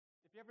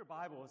you have your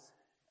Bibles,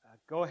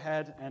 go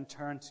ahead and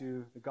turn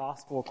to the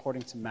Gospel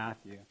according to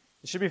Matthew.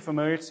 It should be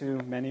familiar to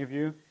many of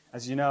you.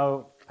 As you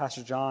know,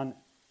 Pastor John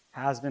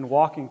has been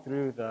walking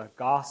through the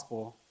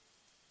Gospel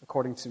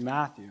according to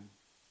Matthew. And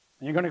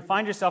you're going to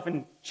find yourself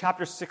in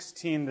chapter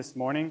 16 this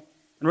morning,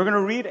 and we're going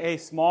to read a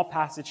small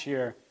passage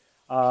here.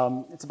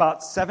 It's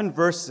about 7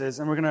 verses,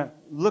 and we're going to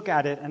look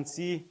at it and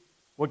see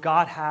what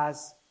God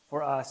has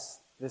for us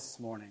this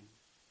morning.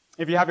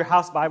 If you have your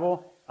house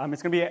Bible,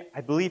 it's going to be,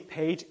 I believe,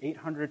 page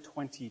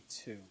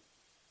 822.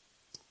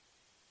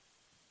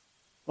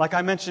 Like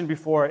I mentioned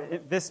before,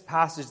 this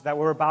passage that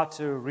we're about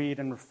to read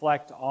and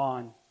reflect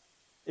on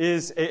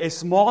is a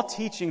small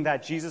teaching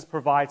that Jesus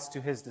provides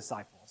to his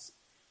disciples.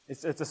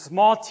 It's a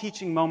small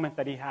teaching moment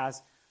that he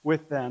has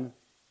with them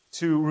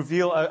to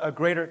reveal a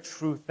greater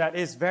truth that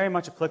is very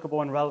much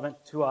applicable and relevant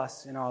to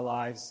us in our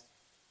lives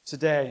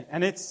today.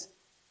 And it's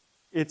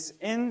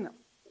in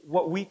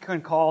what we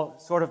can call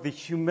sort of the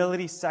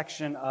humility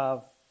section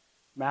of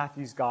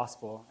Matthew's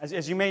Gospel.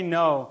 As you may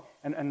know,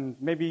 and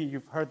maybe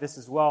you've heard this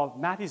as well,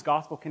 Matthew's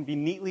Gospel can be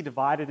neatly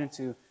divided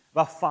into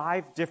about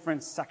 5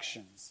 different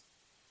sections,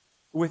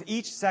 with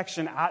each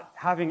section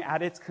having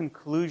at its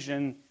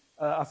conclusion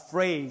a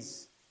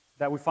phrase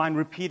that we find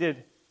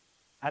repeated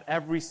at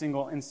every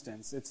single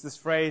instance. It's this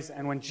phrase,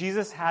 and when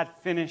Jesus had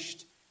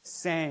finished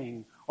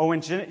saying, or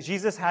when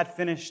Jesus had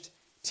finished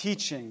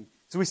teaching.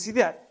 So we see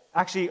that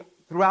actually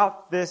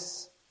throughout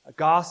this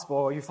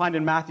Gospel, you find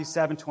in Matthew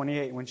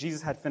 7:28, when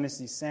Jesus had finished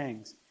these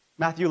sayings.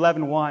 Matthew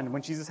 11:1,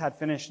 when Jesus had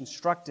finished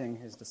instructing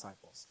his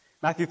disciples.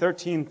 Matthew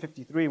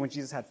 13:53, when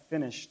Jesus had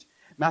finished.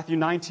 Matthew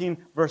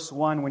 19, verse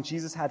 1, when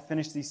Jesus had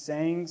finished these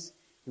sayings,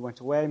 he went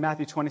away.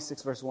 Matthew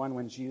 26, verse 1,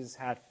 when Jesus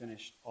had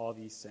finished all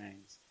these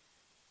sayings.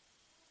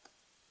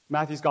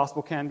 Matthew's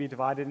Gospel can be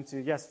divided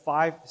into,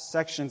 5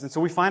 sections. And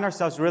so we find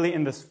ourselves really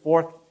in this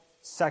 4th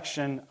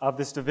section of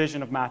this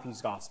division of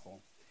Matthew's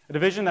Gospel. A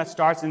division that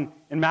starts in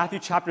Matthew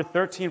chapter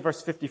 13,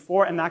 verse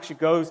 54, and actually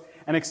goes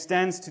and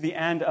extends to the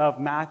end of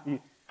Matthew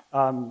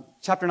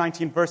chapter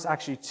 19, verse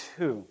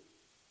 2.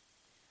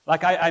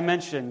 Like I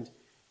mentioned,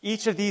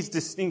 each of these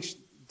distinct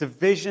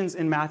divisions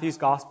in Matthew's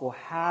Gospel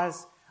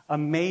has a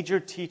major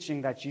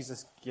teaching that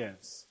Jesus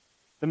gives.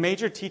 The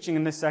major teaching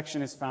in this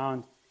section is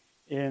found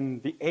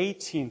in the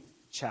 18th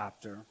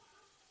chapter.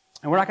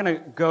 And we're not going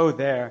to go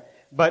there,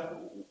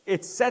 but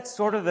it sets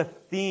sort of the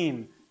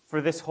theme for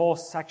this whole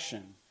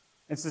section.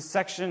 It's a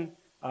section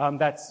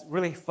that's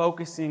really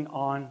focusing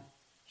on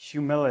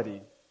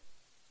humility.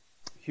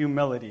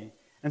 Humility.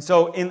 And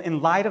so in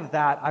light of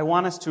that, I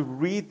want us to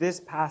read this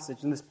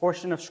passage and this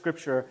portion of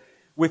Scripture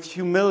with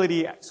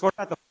humility sort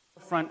of at the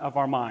forefront of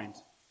our mind.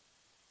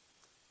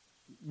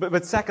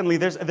 But secondly,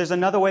 there's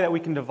another way that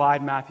we can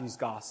divide Matthew's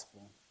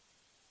Gospel.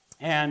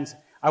 And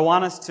I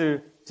want us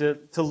to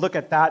look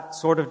at that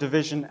sort of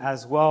division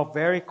as well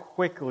very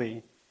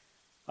quickly.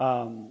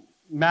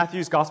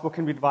 Matthew's Gospel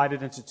can be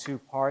divided into 2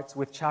 parts,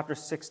 with chapter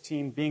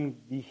 16 being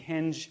the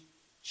hinge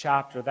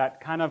chapter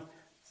that kind of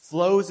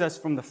flows us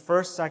from the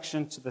first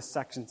section to the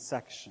second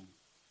section.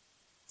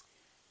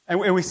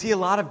 And we see a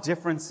lot of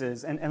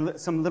differences and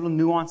some little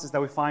nuances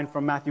that we find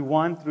from Matthew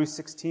 1 through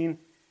 16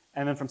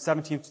 and then from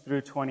 17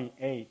 through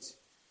 28.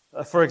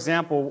 For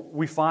example,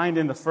 we find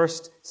in the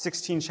first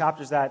 16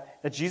 chapters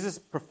that Jesus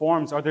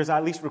performs, or there's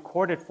at least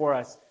recorded for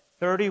us,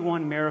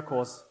 31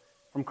 miracles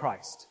from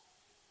Christ.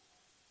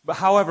 But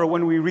however,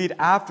 when we read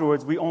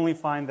afterwards, we only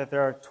find that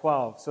there are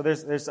 12. So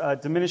there's a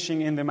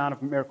diminishing in the amount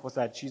of miracles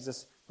that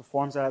Jesus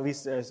performs, that at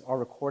least are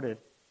recorded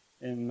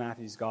in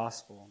Matthew's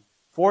Gospel.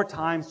 4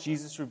 times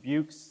Jesus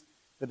rebukes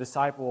the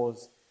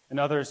disciples and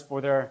others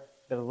for their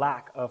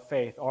lack of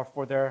faith or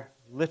for their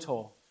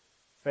little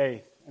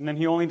faith. And then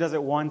he only does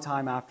it 1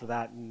 time after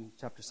that in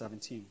chapter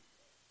 17.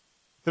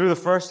 Through the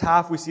first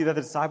half, we see that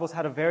the disciples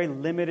had a very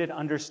limited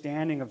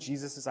understanding of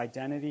Jesus'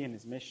 identity and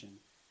his mission.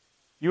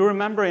 You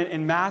remember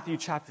in Matthew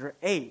chapter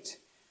 8,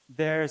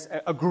 there's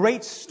a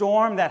great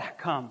storm that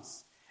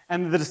comes.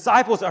 And the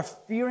disciples are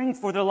fearing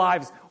for their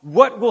lives.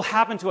 What will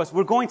happen to us?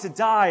 We're going to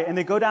die. And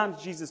they go down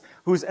to Jesus,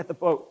 who's at the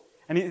boat.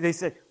 And they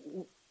say,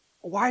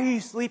 why are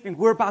you sleeping?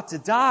 We're about to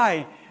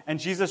die.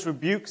 And Jesus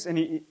rebukes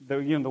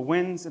the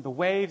winds and the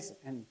waves,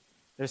 and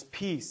there's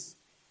peace.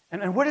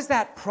 And what is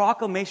that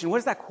proclamation? What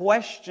is that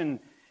question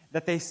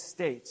that they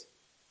state?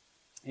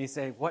 And you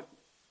say, what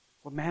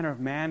manner of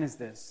man is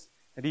this,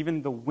 that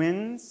even the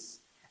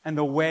winds and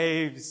the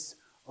waves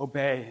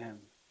obey him?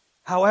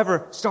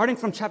 However, starting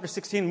from chapter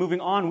 16,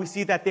 moving on, we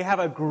see that they have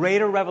a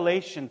greater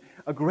revelation,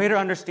 a greater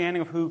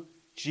understanding of who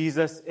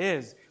Jesus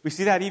is. We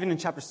see that even in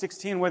chapter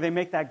 16, where they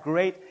make that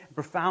great,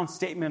 profound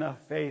statement of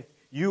faith.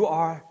 You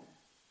are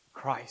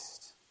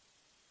Christ.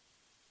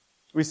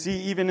 We see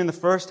even in the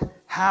first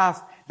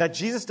half that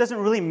Jesus doesn't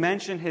really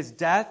mention his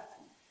death,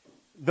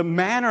 the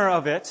manner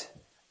of it,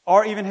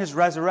 or even his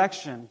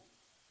resurrection.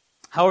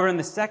 However, in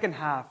the second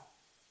half,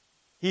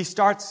 he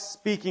starts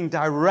speaking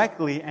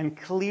directly and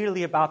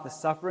clearly about the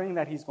suffering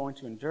that he's going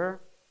to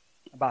endure,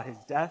 about his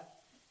death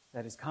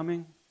that is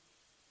coming,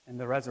 and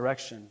the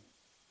resurrection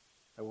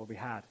that will be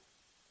had.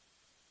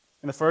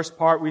 In the first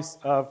part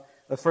of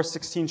the first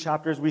 16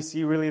 chapters, we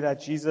see really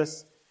that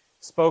Jesus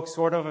spoke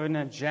sort of in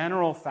a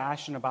general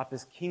fashion about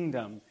this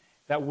kingdom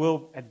that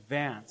will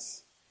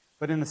advance.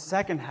 But in the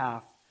second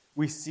half,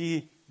 we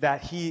see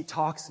that he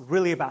talks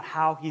really about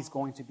how he's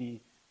going to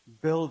be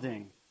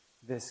building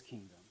this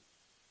kingdom.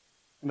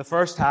 In the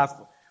first half,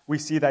 we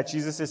see that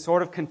Jesus is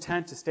sort of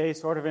content to stay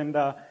sort of in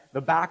the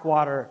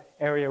backwater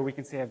area, we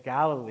can say, of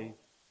Galilee.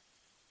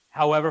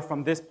 However,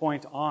 from this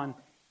point on,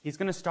 he's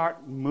going to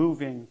start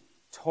moving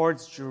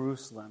towards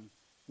Jerusalem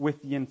with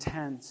the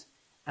intent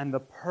and the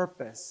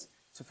purpose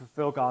to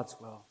fulfill God's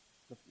will,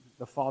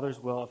 the Father's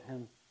will of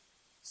him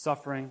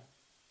suffering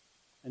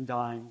and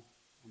dying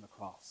on the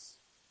cross.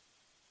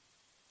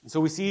 And so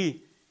we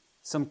see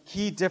some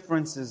key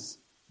differences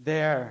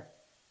there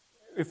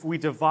if we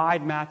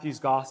divide Matthew's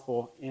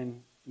gospel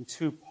in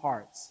two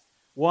parts.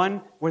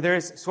 One, where there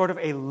is sort of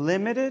a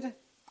limited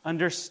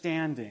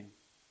understanding,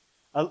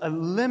 a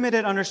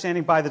limited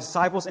understanding by the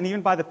disciples and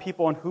even by the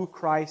people on who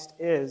Christ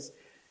is,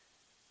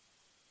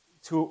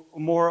 to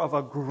more of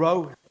a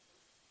growth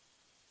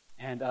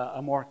and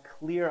a more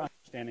clear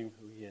understanding of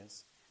who he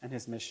is and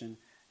his mission.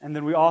 And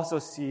then we also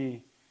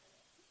see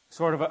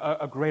sort of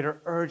a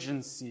greater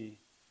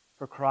urgency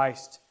for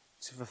Christ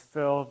to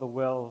fulfill the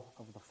will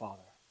of the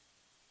Father.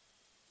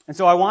 And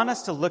so I want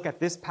us to look at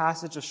this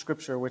passage of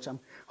Scripture, which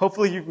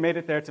hopefully you've made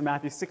it there to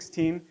Matthew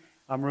 16.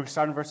 We're going to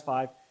start in verse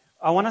 5.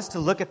 I want us to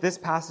look at this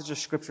passage of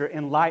Scripture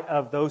in light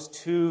of those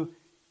two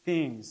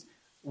themes.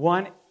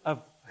 One,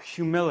 of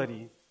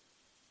humility,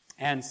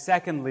 and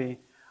secondly,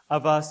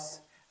 of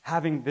us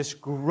having this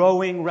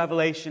growing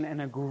revelation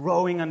and a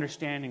growing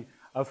understanding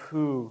of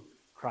who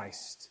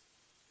Christ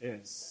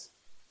is.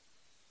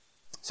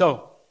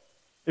 So,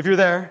 if you're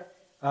there,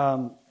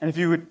 and if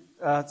you would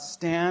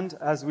stand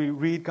as we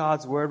read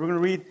God's Word, we're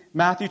going to read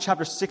Matthew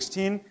chapter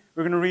 16.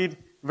 We're going to read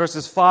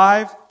verses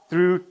 5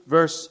 through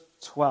verse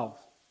 12.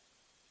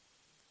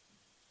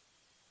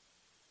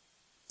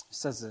 It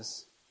says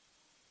this: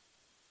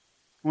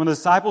 When the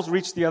disciples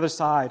reached the other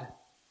side,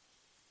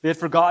 they had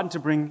forgotten to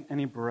bring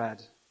any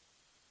bread.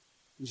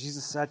 And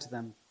Jesus said to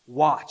them,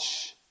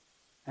 "Watch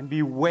and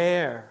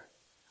beware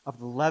of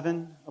the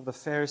leaven of the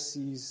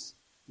Pharisees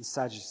and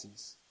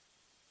Sadducees."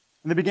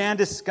 And they began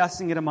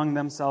discussing it among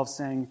themselves,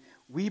 saying,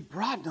 "We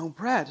brought no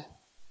bread."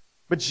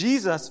 But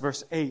Jesus,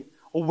 verse 8,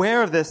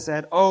 aware of this,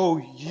 said, "Oh,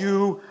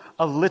 you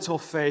of little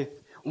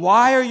faith,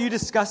 why are you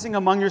discussing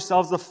among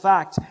yourselves the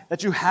fact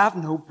that you have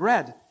no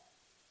bread?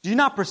 Do you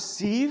not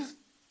perceive?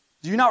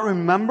 Do you not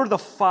remember the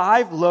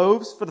 5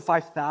 loaves for the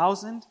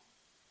 5,000?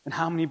 And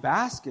how many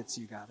baskets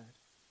you gathered?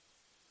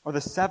 Or the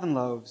 7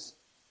 loaves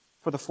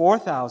for the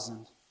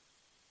 4,000?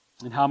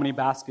 And how many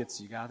baskets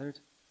you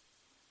gathered?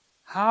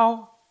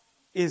 How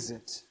is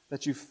it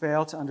that you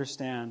fail to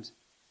understand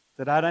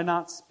that I did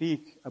not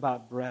speak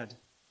about bread?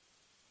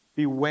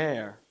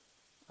 Beware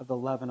of the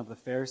leaven of the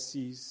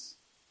Pharisees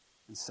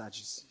and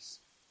Sadducees."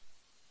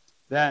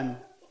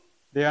 Then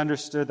they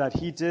understood that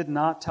he did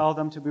not tell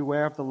them to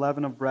beware of the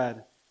leaven of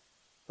bread,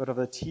 but of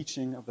the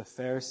teaching of the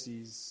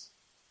Pharisees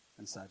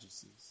and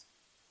Sadducees.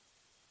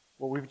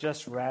 What we've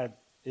just read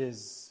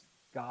is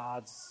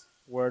God's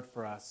word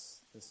for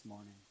us this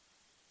morning.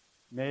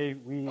 May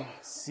we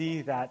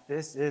see that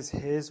this is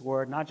his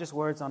word, not just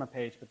words on a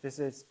page, but this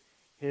is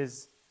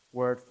his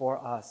word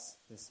for us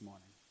this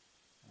morning.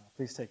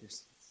 Please take your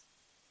seats.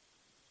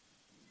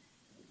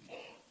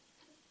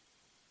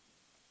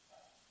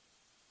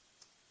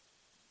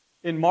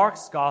 In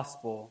Mark's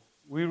gospel,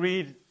 we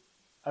read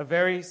a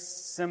very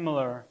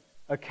similar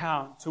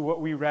account to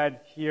what we read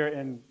here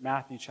in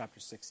Matthew chapter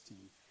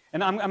 16.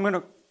 And I'm going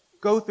to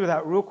go through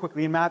that real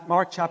quickly. In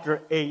Mark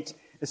chapter 8,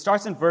 it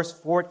starts in verse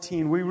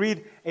 14. We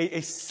read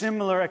a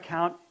similar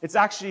account. It's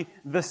actually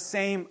the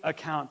same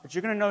account, but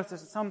you're going to notice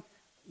there's some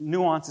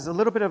nuances, a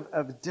little bit of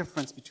a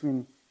difference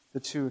between the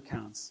two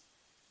accounts.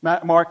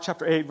 Mark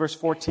chapter 8, verse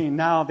 14.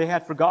 Now they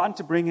had forgotten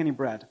to bring any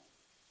bread,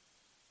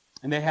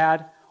 and they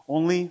had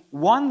only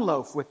 1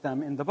 loaf with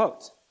them in the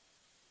boat.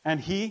 And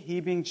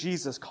he being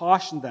Jesus,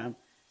 cautioned them,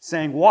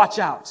 saying, "Watch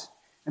out,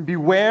 and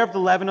beware of the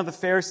leaven of the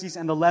Pharisees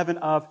and the leaven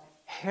of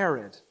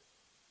Herod."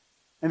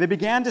 And they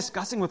began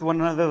discussing with one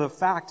another the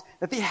fact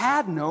that they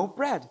had no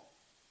bread.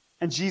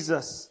 And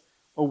Jesus,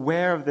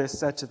 aware of this,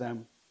 said to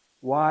them,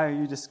 "Why are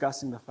you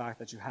discussing the fact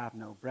that you have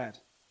no bread?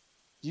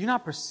 Do you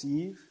not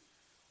perceive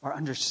or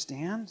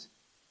understand?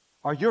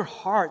 Are your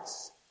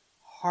hearts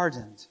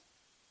hardened?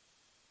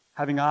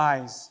 Having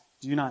eyes,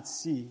 do you not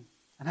see?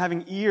 And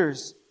having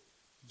ears,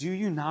 do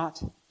you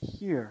not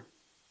hear?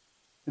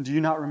 And do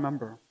you not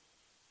remember?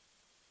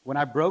 When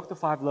I broke the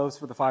 5 loaves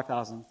for the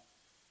 5,000,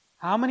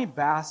 how many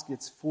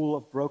baskets full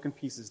of broken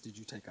pieces did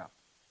you take up?"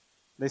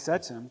 They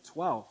said to him,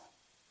 12.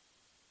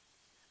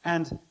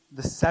 "And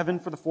the 7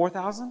 for the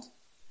 4,000?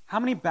 How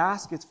many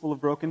baskets full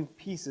of broken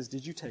pieces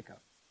did you take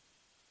up?"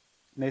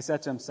 And they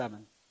said to him,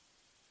 7.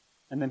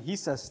 And then he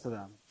says to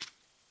them,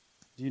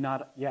 "Do you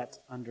not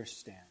yet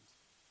understand?"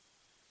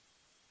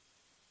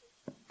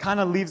 Kind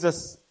of leaves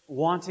us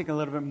wanting a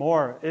little bit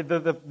more.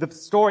 The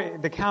story,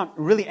 the account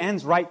really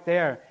ends right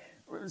there.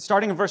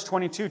 starting in verse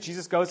 22,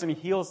 Jesus goes and he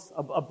heals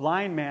a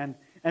blind man,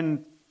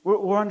 and we're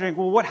wondering,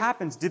 well, what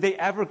happens? Did they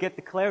ever get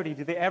the clarity?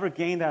 Did they ever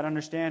gain that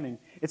understanding?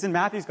 It's in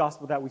Matthew's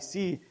gospel that we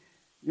see,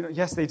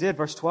 yes, they did.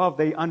 Verse 12,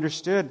 they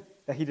understood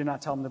that he did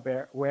not tell them to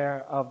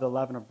beware of the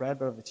leaven of bread,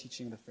 but of the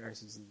teaching of the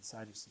Pharisees and the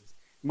Sadducees.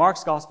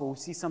 Mark's gospel, we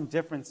see some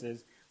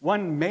differences.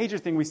 One major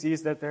thing we see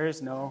is that there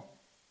is no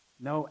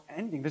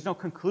ending. There's no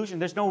conclusion.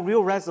 There's no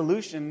real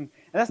resolution. And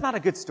that's not a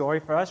good story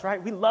for us,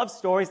 right? We love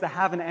stories that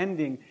have an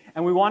ending,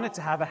 and we want it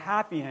to have a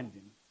happy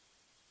ending.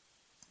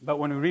 But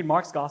when we read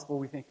Mark's gospel,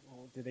 we think,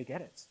 well, did they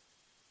get it?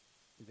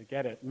 Did they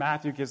get it?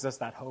 Matthew gives us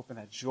that hope and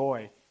that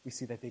joy. We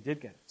see that they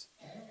did get it.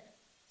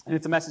 And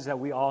it's a message that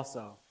we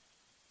also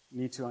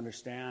need to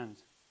understand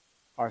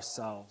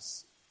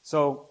ourselves.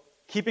 So,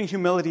 keeping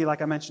humility,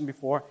 like I mentioned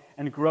before,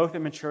 and growth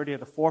and maturity at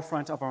the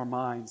forefront of our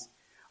minds,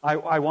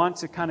 I want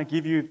to kind of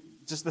give you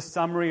just the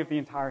summary of the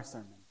entire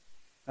sermon.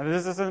 Now,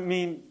 this doesn't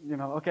mean,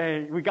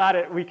 okay, we got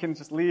it, we can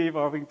just leave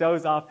or we can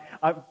doze off.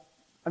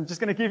 I'm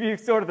just going to give you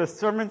sort of the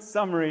sermon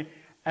summary,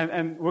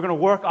 and we're going to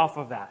work off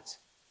of that.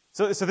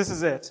 So this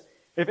is it.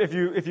 If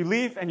you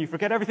leave and you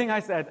forget everything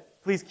I said,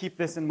 please keep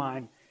this in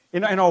mind.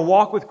 In our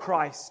walk with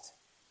Christ,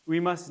 we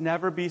must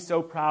never be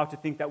so proud to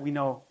think that we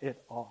know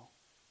it all,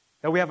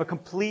 that we have a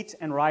complete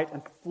and right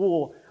and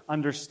full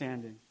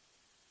understanding.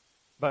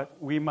 But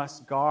we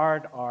must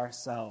guard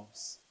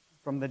ourselves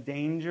from the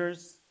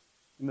dangers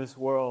in this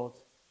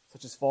world,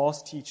 such as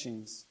false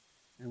teachings,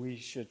 and we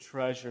should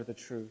treasure the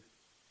truth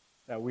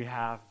that we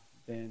have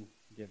been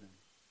given.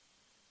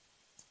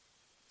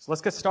 So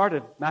let's get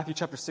started. Matthew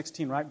chapter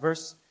 16, right?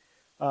 Verse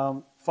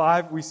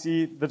 5, we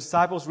see the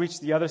disciples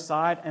reached the other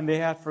side, and they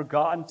had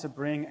forgotten to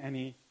bring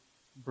any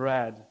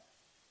bread.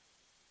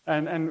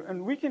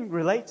 And we can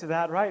relate to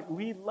that, right?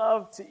 We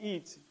love to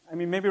eat. I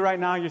mean, maybe right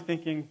now you're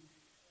thinking,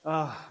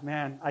 oh,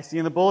 man, I see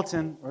in the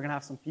bulletin, we're going to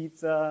have some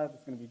pizza.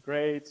 It's going to be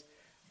great.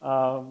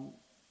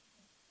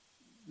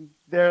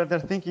 They're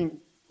thinking,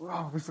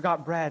 oh, we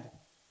forgot bread.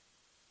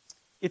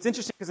 It's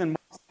interesting because in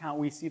Mark's account,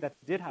 we see that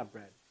they did have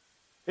bread.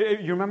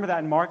 You remember that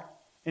in Mark,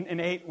 in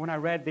 8, when I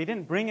read, they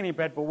didn't bring any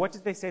bread, but what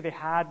did they say they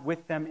had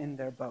with them in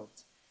their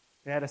boat?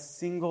 They had a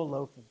single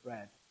loaf of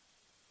bread.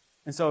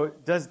 And so,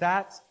 does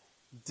that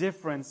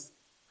difference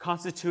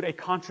constitute a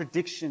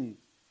contradiction?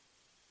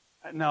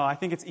 No, I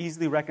think it's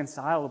easily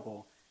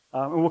reconcilable.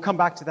 And we'll come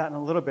back to that in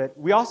a little bit.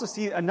 We also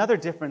see another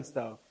difference,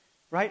 though.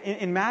 Right?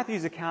 In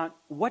Matthew's account,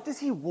 what does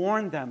he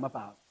warn them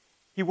about?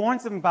 He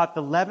warns them about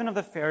the leaven of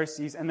the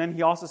Pharisees, and then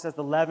he also says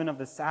the leaven of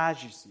the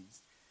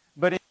Sadducees.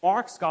 But in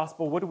Mark's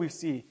gospel, what do we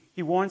see?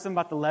 He warns them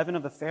about the leaven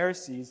of the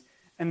Pharisees,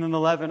 and then the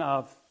leaven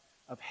of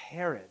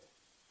Herod.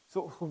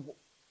 So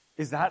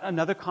is that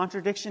another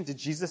contradiction? Did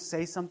Jesus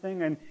say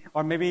something?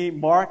 Or maybe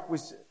Mark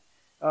was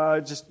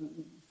just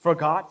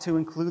forgot to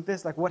include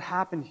this? Like, what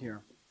happened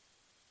here?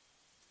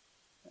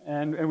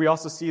 And we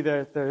also see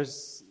that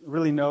there's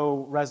really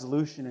no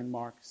resolution in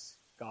Mark's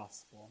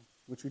gospel,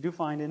 which we do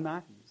find in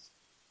Matthew's.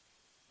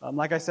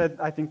 Like I said,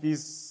 I think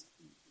these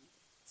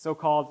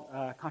so-called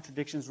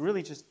contradictions,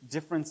 really just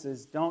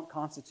differences, don't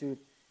constitute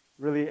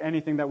really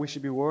anything that we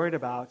should be worried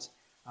about.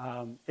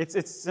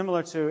 It's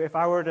similar to if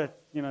I were to,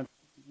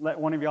 let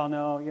one of y'all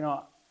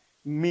know,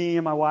 me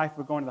and my wife,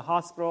 we're going to the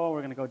hospital, we're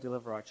going to go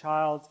deliver our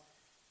child,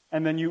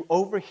 and then you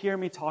overhear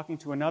me talking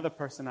to another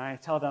person, and I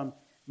tell them,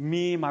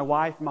 me, my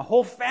wife, my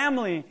whole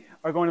family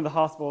are going to the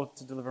hospital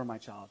to deliver my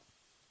child.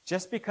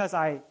 Just because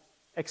I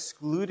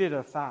excluded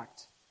a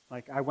fact,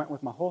 like I went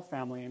with my whole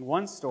family in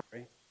one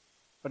story,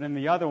 but in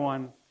the other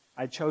one,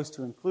 I chose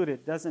to include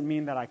it, doesn't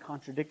mean that I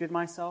contradicted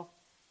myself.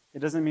 It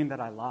doesn't mean that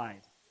I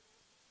lied.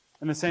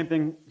 And the same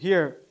thing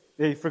here,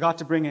 they forgot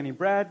to bring any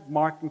bread.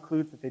 Mark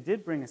concludes that they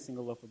did bring a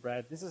single loaf of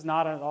bread. This is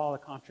not at all a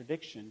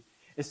contradiction.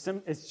 It's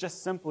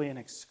just simply an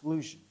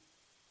exclusion.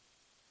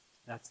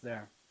 That's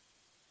there.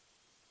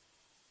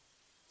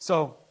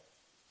 So,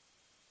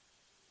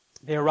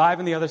 they arrive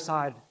on the other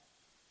side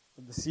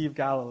of the Sea of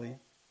Galilee.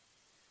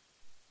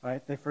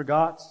 Right? They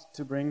forgot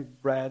to bring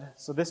bread.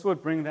 So this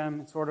would bring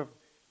them sort of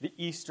the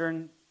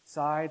eastern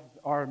side,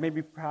 or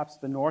maybe perhaps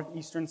the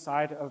northeastern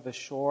side of the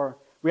shore.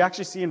 We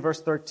actually see in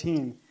verse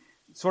 13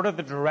 sort of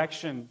the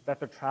direction that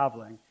they're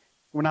traveling.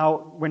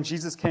 When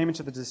Jesus came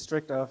into the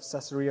district of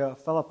Caesarea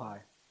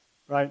Philippi,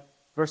 right?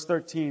 Verse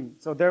 13.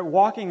 So they're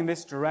walking in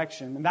this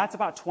direction, and that's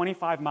about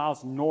 25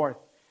 miles north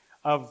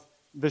of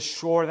the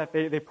shore that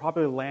they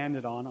probably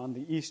landed on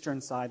the eastern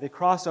side. They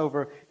cross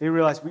over, they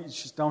realize we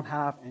just don't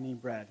have any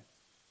bread.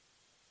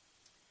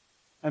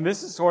 And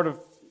this is sort of,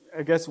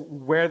 I guess,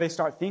 where they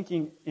start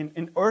thinking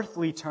in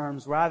earthly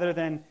terms rather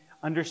than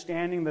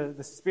understanding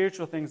the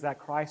spiritual things that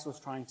Christ was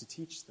trying to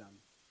teach them.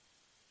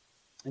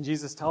 And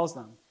Jesus tells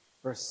them,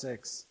 verse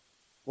 6,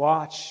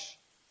 watch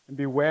and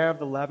beware of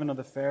the leaven of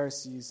the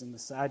Pharisees and the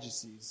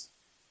Sadducees.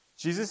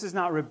 Jesus is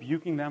not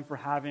rebuking them for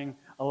having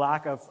a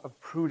lack of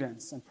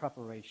prudence and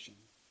preparation.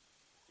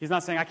 He's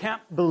not saying, I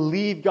can't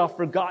believe y'all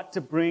forgot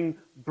to bring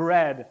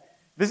bread.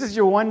 This is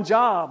your one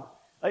job.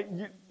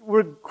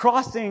 We're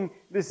crossing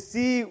the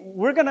sea.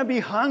 We're going to be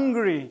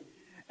hungry.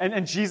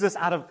 And Jesus,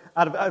 out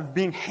of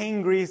being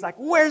hangry, he's like,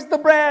 where's the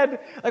bread?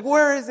 Like,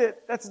 where is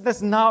it?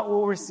 That's not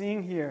what we're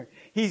seeing here.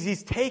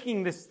 He's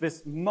taking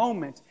this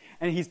moment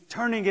and he's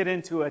turning it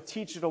into a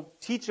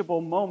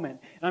teachable moment.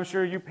 And I'm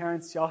sure you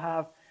parents, y'all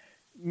have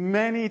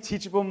many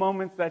teachable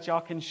moments that y'all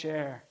can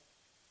share.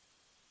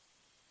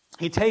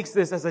 He takes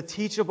this as a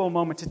teachable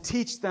moment to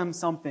teach them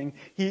something.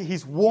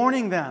 He's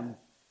warning them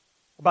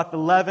about the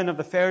leaven of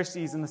the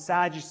Pharisees and the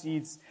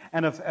Sadducees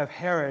and of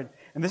Herod.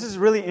 And this is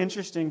really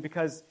interesting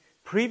because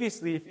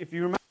previously, if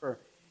you remember,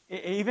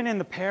 even in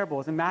the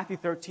parables, in Matthew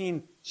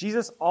 13,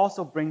 Jesus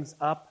also brings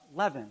up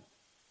leaven.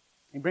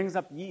 He brings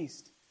up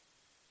yeast.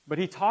 But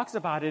he talks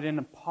about it in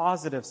a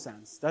positive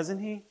sense, doesn't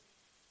he?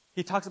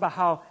 He talks about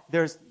how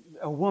there's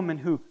a woman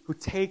who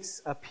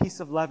takes a piece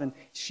of leaven,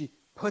 she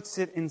puts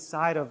it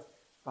inside of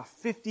about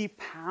 50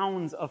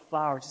 pounds of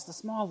flour, just a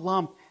small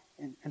lump,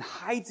 and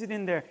hides it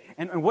in there.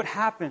 And what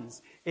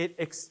happens?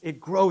 It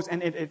grows,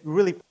 and it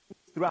really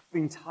throughout the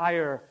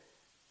entire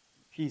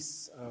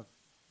piece of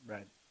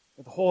bread.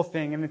 The whole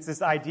thing, and it's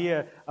this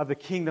idea of the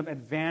kingdom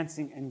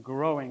advancing and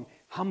growing.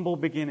 Humble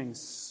beginnings,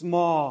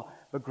 small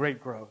but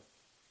great growth.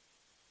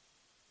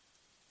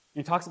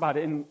 And he talks about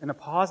it in a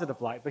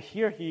positive light, but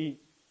here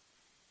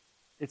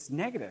it's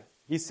negative.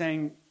 He's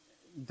saying,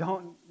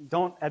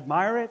 don't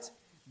admire it,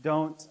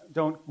 don't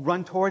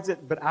run towards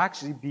it, but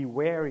actually be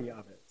wary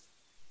of it.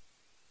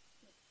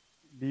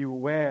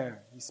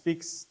 Beware. He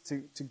speaks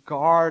to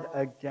guard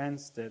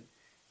against it.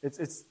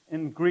 It's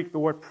in Greek the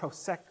word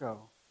proseko.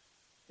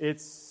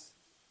 It's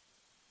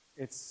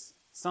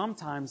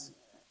sometimes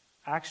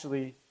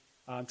actually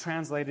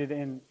translated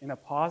in a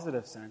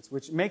positive sense,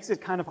 which makes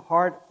it kind of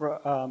hard for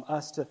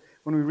us to,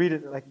 when we read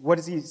it, like, what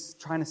is he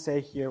trying to say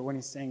here when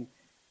he's saying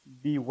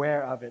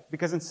beware of it?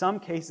 Because in some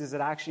cases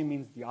it actually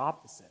means the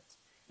opposite.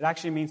 It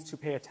actually means to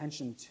pay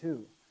attention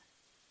to.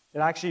 It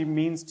actually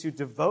means to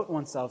devote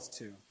oneself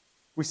to.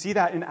 We see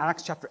that in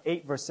Acts chapter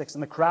 8, verse 6.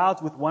 And the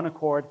crowds with one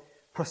accord,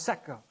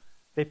 proseko,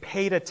 they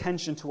paid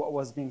attention to what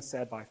was being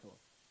said by Philip.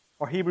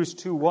 Or Hebrews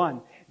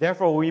 2:1,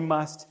 therefore we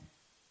must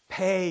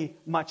pay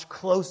much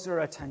closer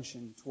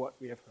attention to what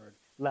we have heard,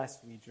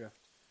 lest we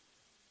drift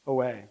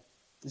away.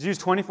 It's used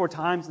 24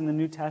 times in the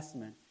New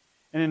Testament.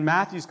 And in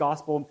Matthew's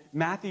gospel,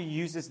 Matthew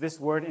uses this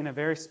word in a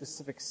very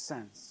specific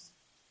sense.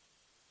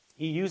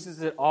 He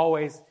uses it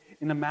always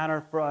in a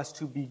manner for us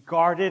to be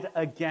guarded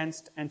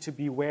against and to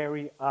be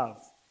wary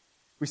of.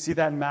 We see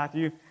that in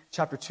Matthew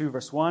chapter 2,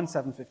 verse 1,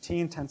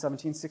 7:15,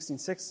 10:17,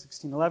 16:6,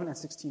 16:11, and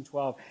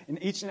 16:12.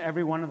 In each and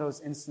every one of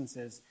those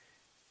instances,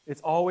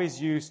 it's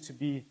always used to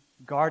be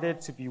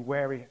guarded, to be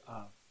wary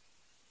of.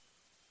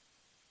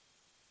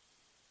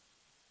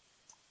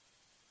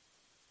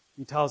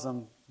 He tells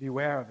them,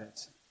 beware of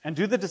it. And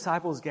do the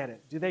disciples get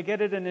it? Do they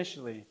get it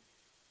initially?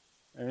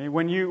 I mean,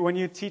 when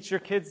you teach your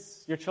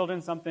kids, your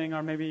children something,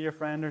 or maybe your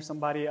friend or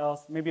somebody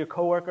else, maybe a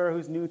coworker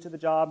who's new to the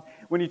job,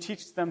 when you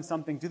teach them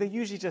something, do they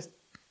usually just,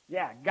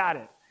 yeah, got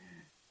it.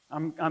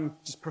 I'm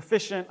just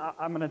proficient.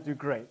 I'm going to do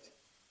great.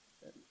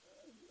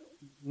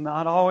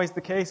 Not always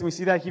the case. And we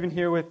see that even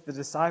here with the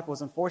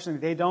disciples.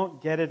 Unfortunately, they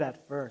don't get it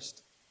at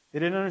first. They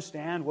didn't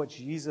understand what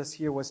Jesus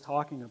here was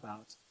talking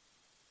about.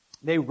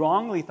 They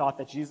wrongly thought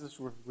that Jesus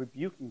was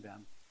rebuking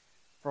them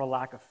for a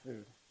lack of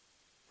food,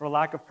 for a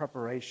lack of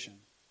preparation,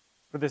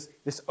 for this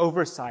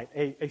oversight,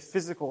 a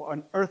physical,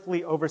 an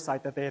earthly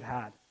oversight that they had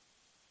had.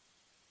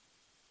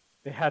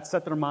 They had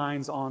set their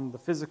minds on the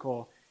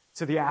physical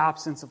to the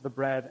absence of the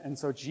bread. And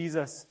so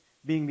Jesus,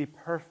 being the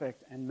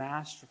perfect and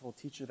masterful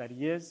teacher that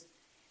he is,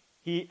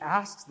 he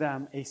asks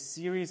them a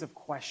series of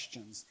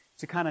questions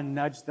to kind of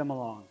nudge them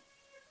along.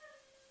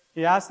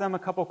 He asks them a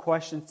couple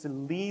questions to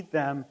lead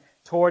them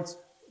towards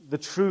the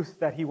truth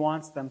that he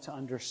wants them to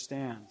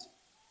understand.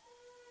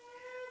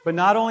 But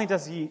not only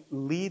does he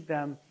lead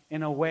them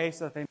in a way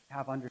so that they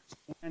have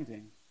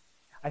understanding,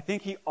 I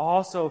think he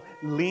also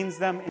leans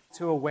them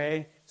into a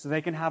way so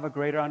they can have a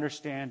greater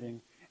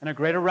understanding and a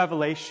greater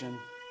revelation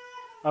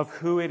of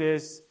who it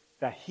is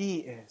that he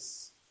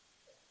is.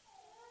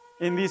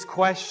 In these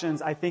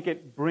questions, I think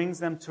it brings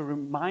them to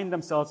remind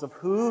themselves of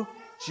who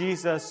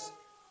Jesus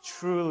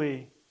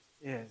truly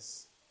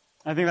is.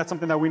 I think that's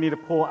something that we need to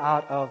pull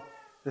out of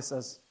this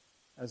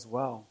as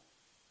well.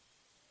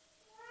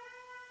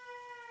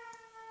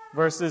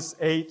 Verses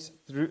 8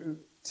 through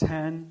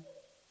 10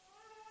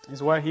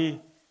 is where he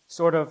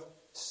sort of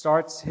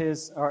starts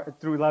his, or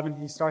through 11,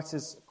 he starts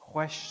his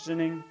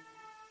questioning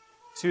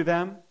to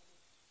them.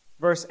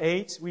 Verse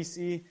 8, we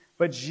see,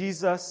 but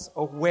Jesus,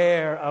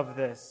 aware of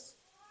this.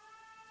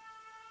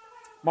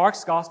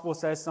 Mark's gospel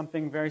says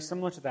something very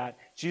similar to that.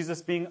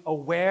 Jesus being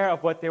aware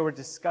of what they were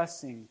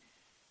discussing.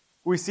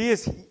 What we see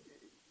is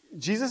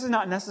Jesus is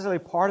not necessarily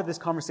part of this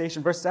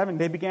conversation. Verse 7,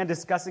 they began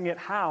discussing it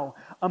how?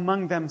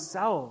 Among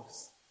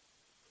themselves.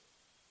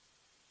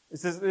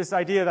 It's this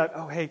idea that,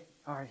 oh, hey,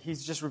 all right,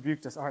 he's just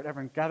rebuked us. All right,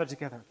 everyone, gather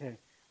together. Okay,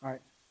 all right.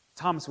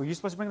 Thomas, were you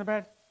supposed to bring the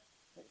bread?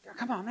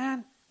 Come on,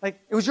 man. Like,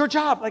 it was your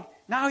job. Like,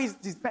 now he's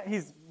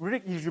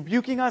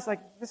rebuking us. Like,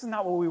 this is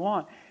not what we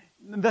want.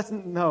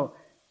 No.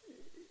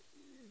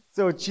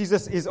 So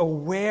Jesus is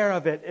aware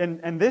of it,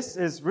 and this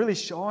is really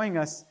showing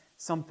us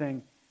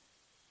something.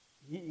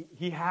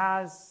 He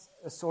has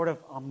a sort of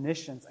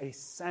omniscience, a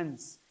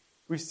sense.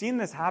 We've seen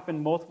this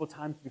happen multiple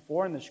times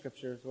before in the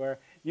Scriptures where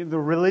the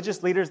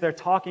religious leaders, they're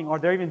talking or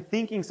they're even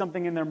thinking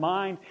something in their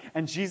mind,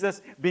 and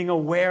Jesus being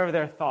aware of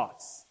their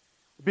thoughts,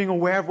 being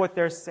aware of what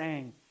they're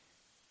saying.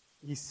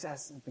 He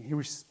says something. He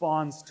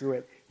responds to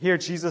it. Here,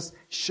 Jesus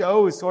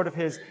shows sort of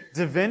His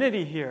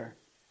divinity here.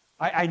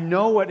 I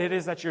know what it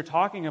is that you're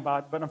talking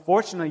about, but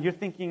unfortunately, you're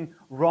thinking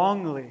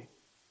wrongly.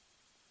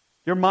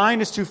 Your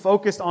mind is too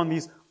focused on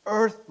these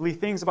earthly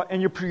things, and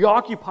you're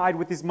preoccupied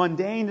with these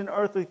mundane and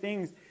earthly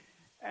things.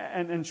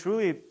 And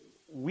truly,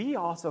 we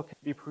also can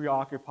be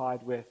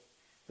preoccupied with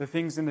the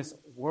things in this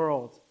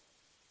world,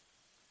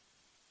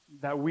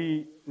 that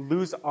we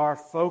lose our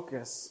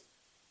focus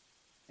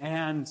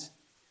and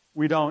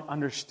we don't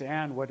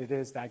understand what it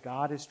is that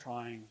God is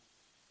trying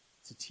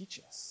to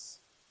teach us.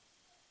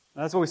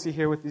 And that's what we see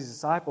here with these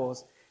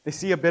disciples. They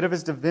see a bit of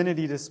His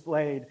divinity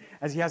displayed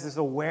as He has this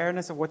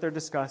awareness of what they're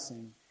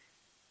discussing.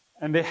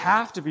 And they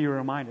have to be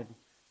reminded,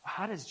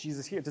 how does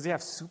Jesus hear? Does He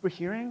have super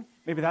hearing?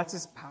 Maybe that's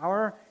His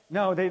power?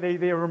 No, they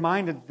are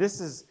reminded this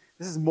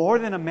is more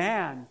than a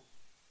man.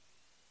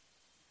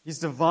 He's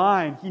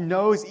divine. He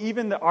knows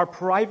even our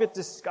private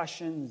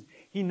discussions.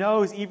 He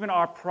knows even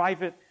our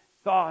private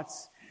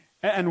thoughts.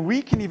 And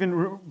we can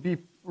even be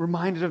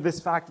reminded of this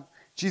fact.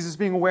 Jesus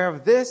being aware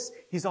of this,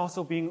 He's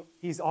also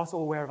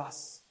aware of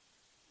us.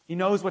 He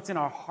knows what's in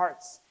our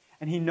hearts,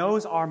 and He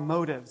knows our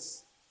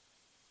motives.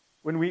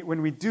 When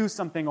we do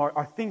something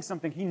or think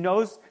something, He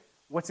knows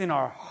what's in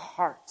our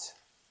heart.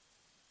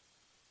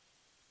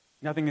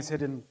 Nothing is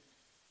hidden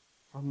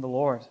from the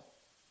Lord.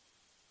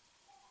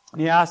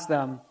 And He asked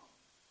them,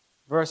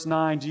 verse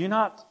 9, do you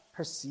not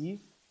perceive?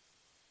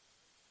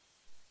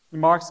 In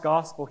Mark's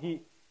gospel,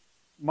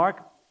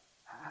 Mark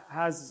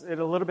has it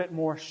a little bit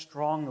more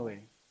strongly.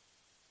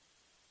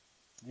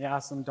 He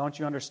asks them, don't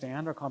you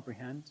understand or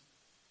comprehend?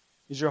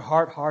 Is your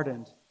heart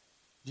hardened?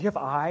 Do you have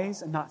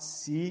eyes and not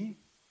see?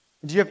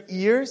 Do you have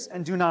ears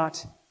and do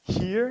not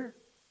hear?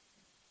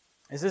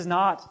 This is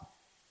not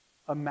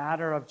a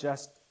matter of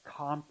just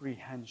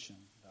comprehension,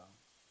 though.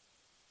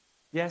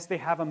 Yes, they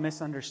have a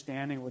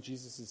misunderstanding of what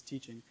Jesus is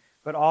teaching,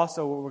 but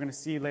also what we're going to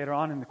see later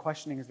on in the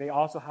questioning is they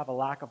also have a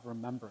lack of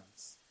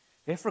remembrance.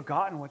 They've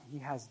forgotten what He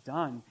has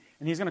done,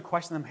 and He's going to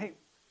question them, hey,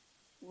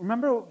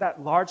 remember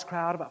that large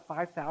crowd, about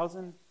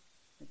 5,000?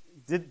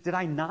 Did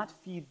I not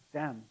feed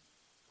them?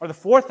 Or the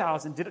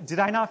 4,000, did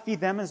I not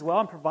feed them as well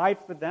and provide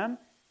for them?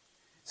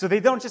 So they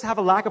don't just have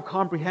a lack of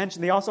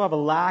comprehension, they also have a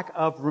lack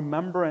of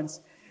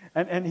remembrance.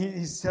 And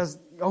he says,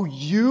 oh,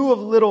 you of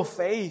little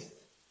faith,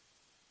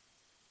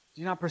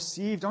 do you not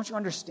perceive? Don't you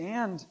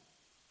understand?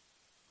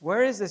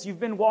 Where is this? You've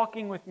been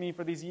walking with me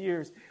for these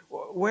years.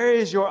 Where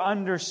is your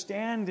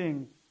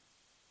understanding?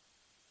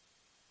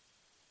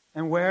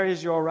 And where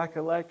is your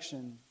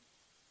recollection?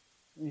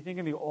 When you think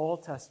in the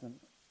Old Testament,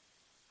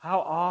 how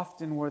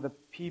often were the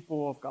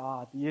people of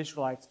God, the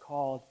Israelites,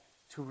 called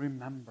to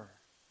remember?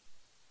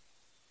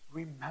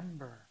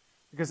 Remember.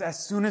 Because as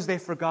soon as they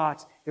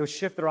forgot, they would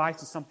shift their eyes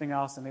to something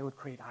else and they would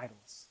create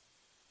idols.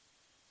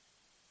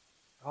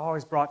 They're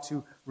always brought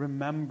to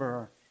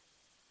remember.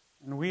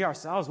 And we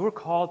ourselves, we're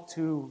called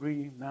to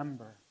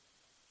remember.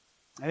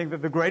 I think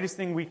that the greatest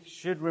thing we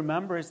should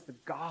remember is the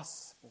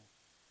gospel.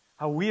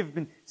 How we have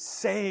been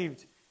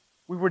saved.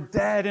 We were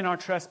dead in our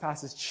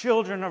trespasses,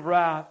 children of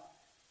wrath,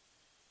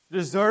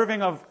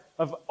 deserving of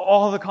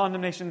all the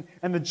condemnation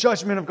and the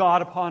judgment of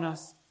God upon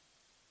us.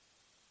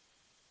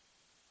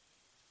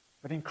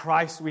 But in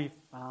Christ we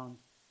found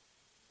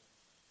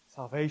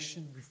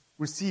salvation. We've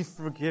received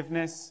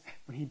forgiveness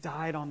when He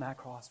died on that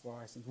cross for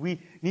our sins.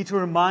 We need to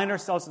remind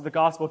ourselves of the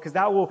gospel because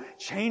that will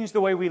change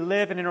the way we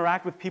live and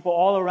interact with people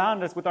all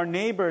around us, with our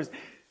neighbors.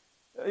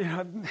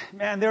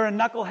 Man, they're a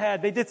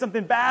knucklehead. They did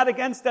something bad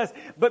against us.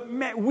 But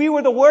man, we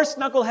were the worst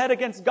knucklehead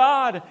against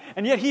God.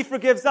 And yet He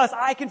forgives us.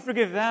 I can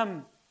forgive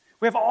them.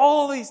 We have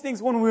all these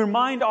things when we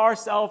remind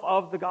ourselves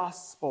of the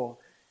gospel.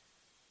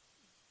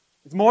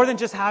 It's more than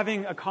just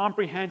having a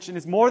comprehension.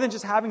 It's more than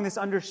just having this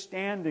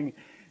understanding.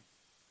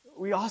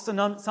 We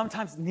also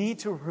sometimes need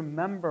to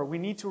remember. We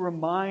need to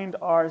remind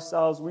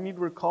ourselves. We need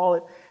to recall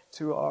it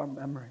to our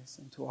memories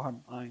and to our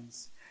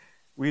minds.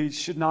 We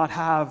should not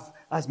have,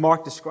 as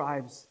Mark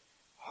describes,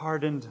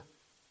 hardened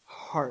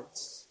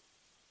hearts.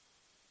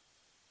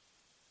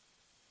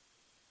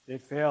 They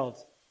failed.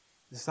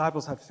 The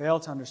disciples had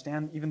failed to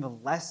understand even the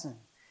lesson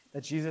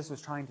that Jesus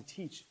was trying to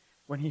teach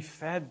when He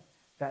fed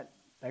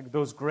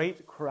those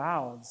great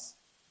crowds.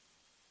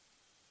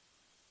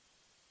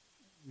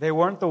 They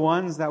weren't the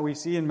ones that we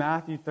see in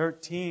Matthew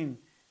 13,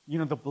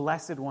 the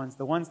blessed ones,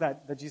 the ones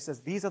that Jesus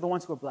says, these are the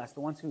ones who are blessed,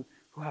 the ones who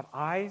have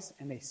eyes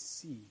and they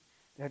see,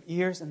 they have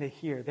ears and they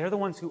hear. They're the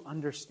ones who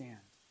understand.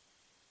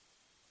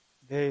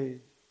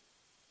 They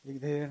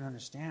didn't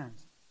understand.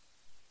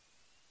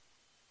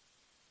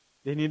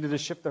 They needed to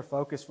shift their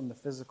focus from the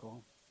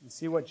physical and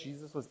see what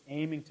Jesus was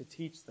aiming to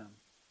teach them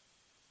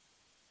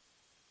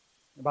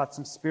about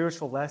some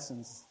spiritual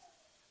lessons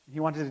He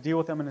wanted to deal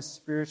with them on a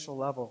spiritual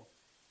level.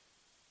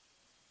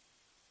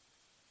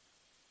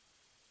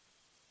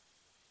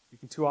 We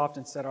can too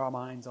often set our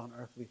minds on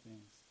earthly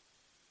things.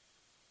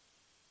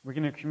 We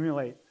can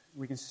accumulate,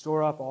 we can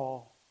store up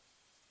all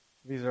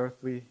these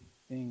earthly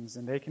things,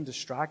 and they can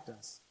distract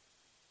us.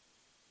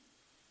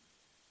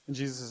 And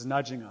Jesus is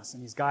nudging us,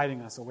 and He's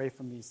guiding us away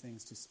from these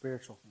things to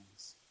spiritual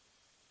things.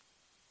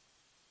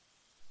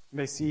 And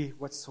they see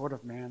what sort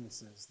of man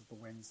this is that the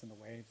winds and the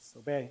waves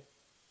obey.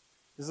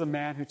 This is a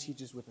man who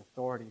teaches with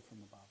authority from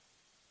above.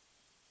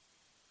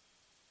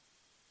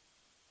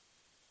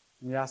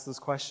 And we ask those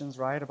questions,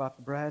 right, about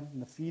the bread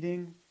and the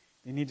feeding.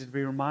 They needed to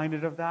be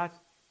reminded of that.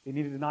 They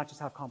needed to not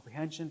just have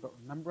comprehension, but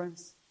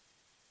remembrance.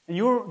 And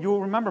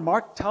you'll remember,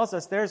 Mark tells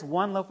us there's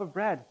one loaf of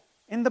bread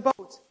in the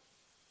boat.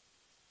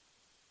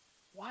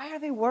 Why are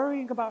they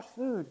worrying about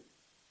food?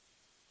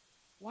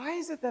 Why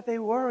is it that they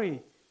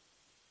worry?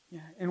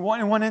 In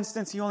one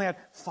instance, he only had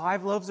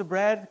 5 loaves of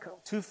bread,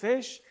 2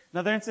 fish.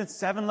 Another instance,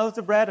 7 loaves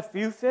of bread, a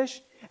few fish.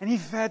 And he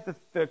fed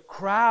the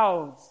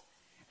crowds.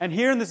 And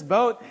here in this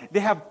boat, they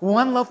have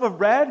 1 loaf of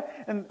bread.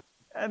 And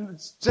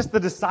just the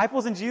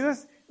disciples and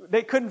Jesus,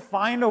 they couldn't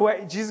find a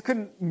way. Jesus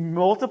couldn't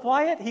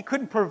multiply it. He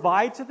couldn't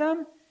provide to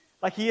them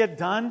like He had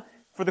done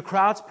for the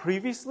crowds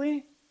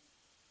previously.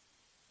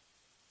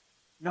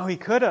 No, He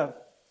could have.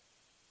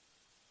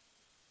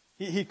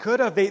 He could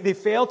have. They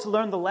failed to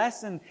learn the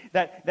lesson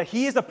that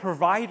He is a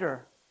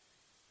provider.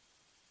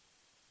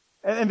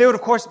 And they would,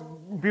 of course,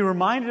 be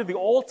reminded of the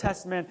Old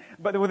Testament,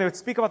 but when they would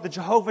speak about the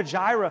Jehovah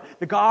Jireh,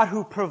 the God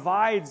who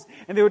provides,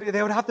 and they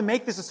would have to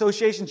make this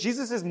association.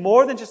 Jesus is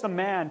more than just a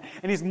man,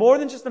 and He's more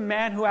than just a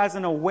man who has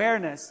an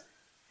awareness,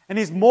 and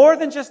He's more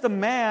than just a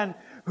man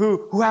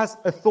who has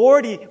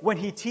authority when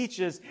He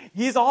teaches.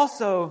 He's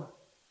also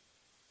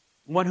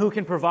one who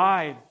can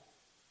provide.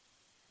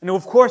 And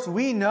of course,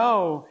 we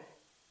know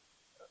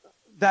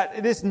that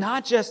it is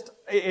not just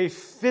a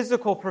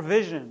physical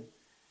provision,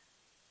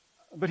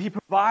 but He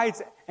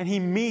provides and He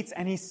meets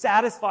and He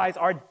satisfies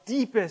our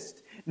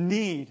deepest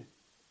need.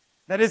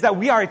 That is that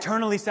we are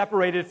eternally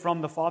separated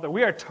from the Father.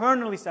 We are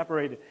eternally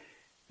separated.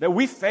 That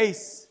we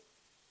face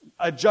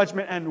a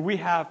judgment and we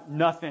have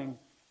nothing.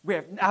 We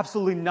have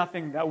absolutely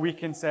nothing that we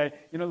can say,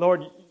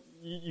 Lord,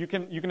 you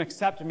can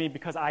accept me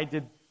because I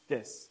did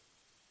this.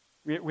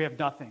 We have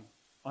nothing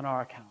on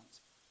our account.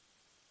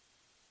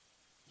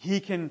 He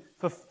can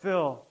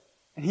fulfill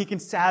and He can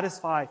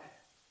satisfy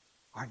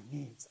our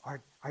needs,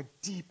 our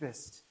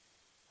deepest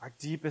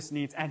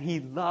needs. And He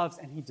loves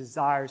and He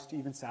desires to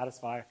even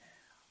satisfy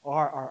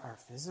our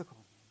physical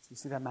needs. We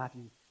see that in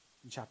Matthew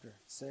in chapter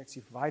 6.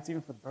 He provides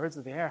even for the birds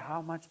of the air.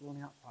 How much will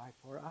He not provide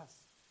for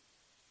us?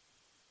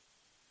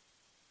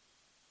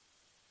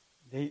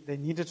 They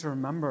needed to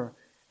remember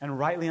and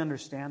rightly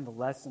understand the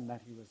lesson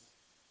that He was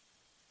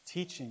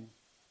teaching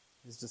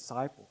His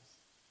disciples.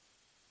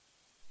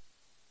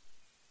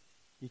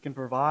 He can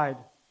provide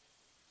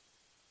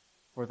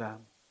for them.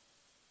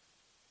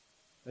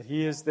 That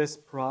He is this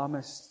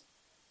promised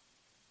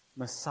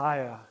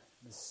Messiah,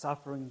 this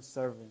suffering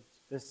servant,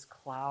 this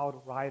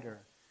cloud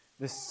rider,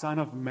 this Son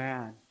of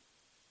Man.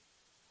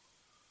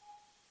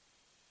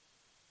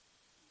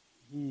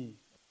 In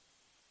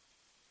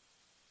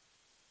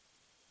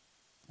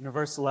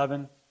verse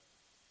 11,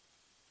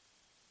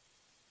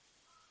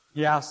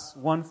 He asks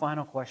one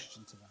final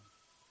question to them.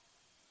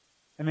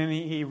 And then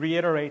He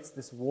reiterates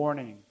this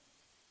warning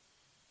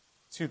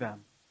to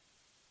them.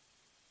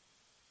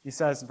 He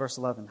says in verse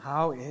 11,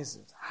 how is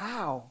it?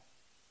 How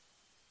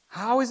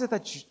is it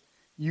that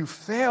you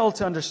fail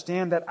to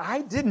understand that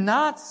I did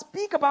not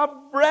speak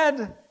about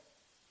bread?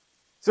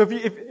 So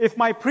if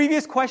my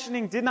previous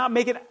questioning did not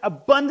make it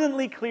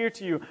abundantly clear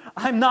to you,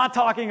 I'm not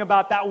talking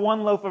about that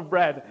 1 loaf of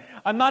bread.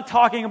 I'm not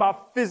talking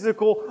about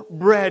physical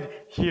bread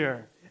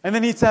here. And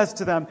then He says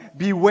to them,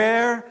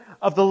 beware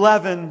of the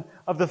leaven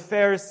of the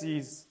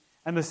Pharisees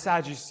and the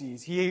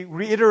Sadducees. He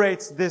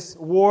reiterates this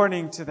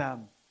warning to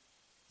them.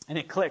 And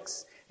it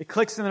clicks. It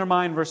clicks in their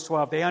mind, verse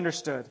 12. They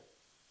understood.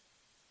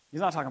 He's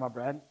not talking about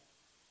bread.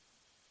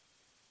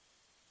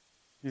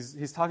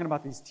 He's talking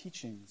about these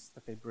teachings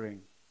that they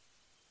bring.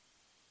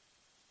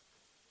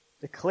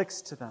 It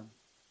clicks to them.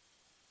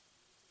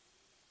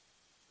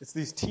 It's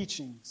these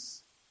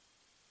teachings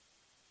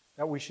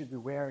that we should be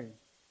wary,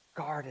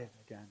 guarded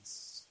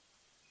against.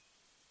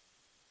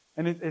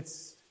 And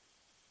it's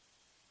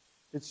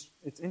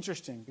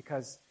interesting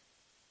because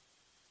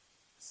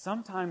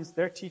sometimes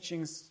their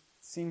teachings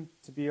seem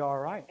to be all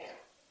right.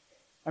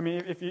 I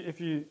mean, if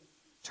you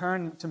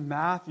turn to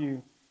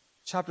Matthew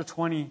chapter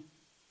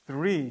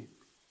 23,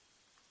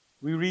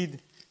 we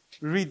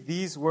read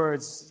these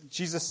words,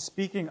 Jesus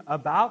speaking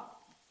about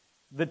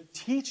the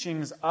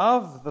teachings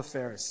of the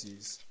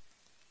Pharisees.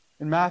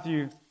 In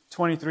Matthew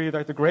 23,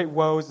 the great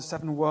woes, the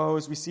 7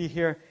 woes, we see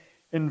here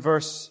in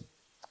verse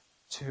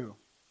 2.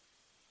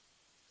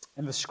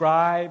 And the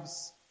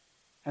scribes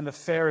and the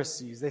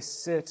Pharisees, they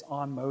sit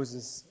on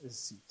Moses'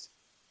 seat.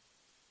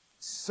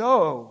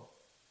 So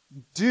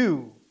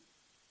do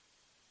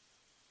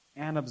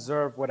and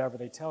observe whatever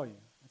they tell you.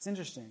 It's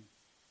interesting.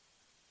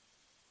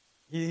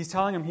 He's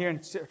telling them here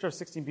in chapter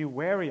 16, be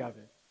wary of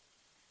it.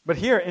 But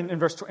here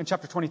in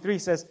chapter 23, he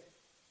says,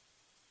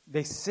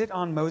 they sit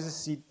on Moses'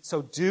 seat,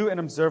 so do and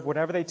observe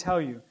whatever they tell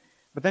you.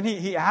 But then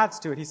he adds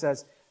to it, he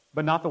says,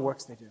 but not the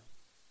works they do.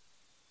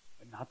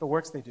 But not the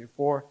works they do,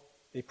 for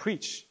they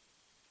preach,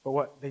 but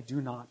what they do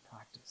not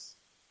practice.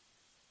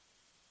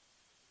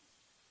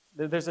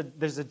 There's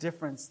a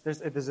difference,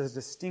 there's a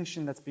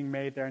distinction that's being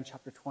made there in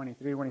chapter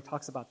 23 when he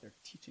talks about their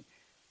teaching.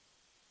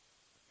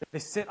 They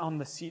sit on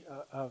the seat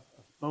of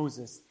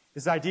Moses.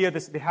 This idea,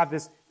 they have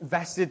this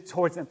vested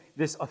towards them,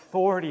 this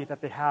authority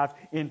that they have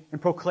in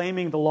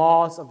proclaiming the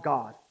laws of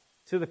God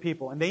to the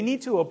people. And they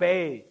need to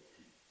obey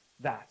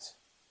that.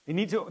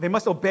 They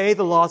must obey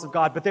the laws of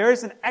God. But there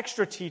is an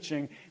extra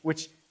teaching,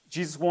 which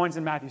Jesus warns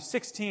in Matthew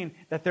 16,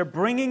 that they're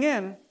bringing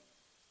in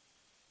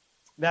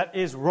that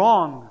is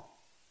wrong.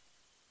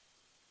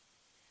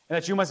 And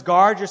that you must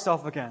guard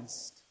yourself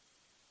against.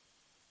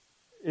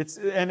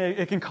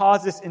 It can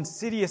cause this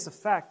insidious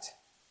effect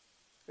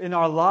in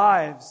our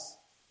lives.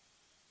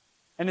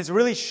 And it's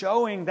really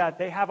showing that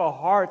they have a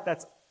heart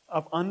that's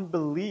of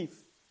unbelief.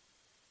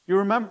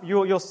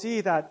 You'll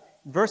see that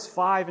verse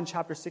 5 in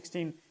chapter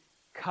 16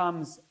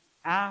 comes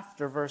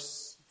after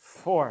verse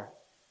 4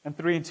 and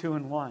 3 and 2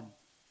 and 1.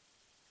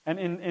 And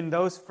in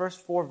those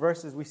first 4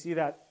 verses, we see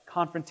that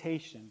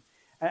confrontation.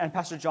 And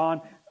Pastor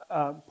John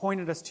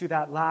pointed us to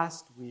that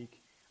last week,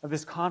 of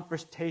this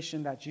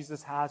confrontation that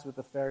Jesus has with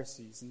the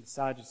Pharisees and the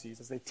Sadducees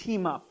as they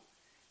team up.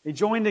 They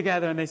join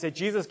together and they say,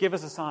 Jesus, give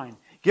us a sign.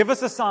 Give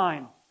us a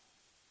sign.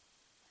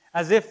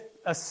 As if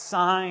a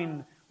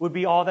sign would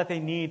be all that they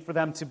need for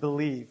them to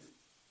believe.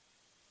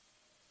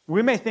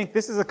 We may think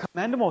this is a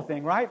commendable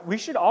thing, right? We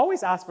should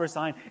always ask for a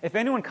sign. If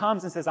anyone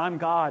comes and says, I'm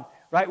God,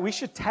 right? We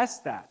should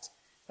test that.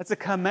 That's a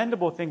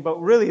commendable thing.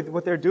 But really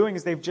what they're doing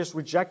is they've just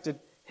rejected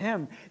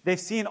Him. They've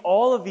seen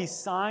all of these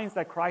signs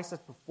that Christ has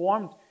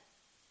performed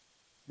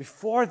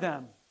before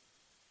them.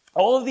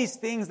 All of these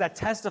things that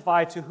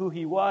testify to who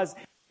He was.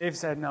 They've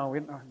said, no, we're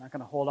not going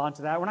to hold on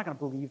to that. We're not going to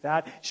believe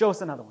that. Show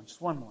us another one.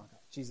 Just one more,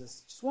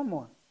 Jesus. Just one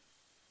more.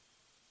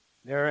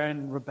 They're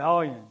in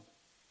rebellion.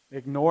 They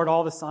ignored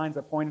all the signs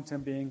that pointed to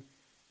Him being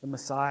the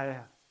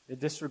Messiah. They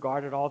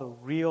disregarded all the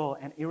real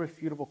and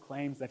irrefutable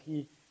claims that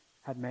He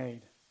had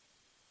made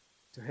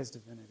to His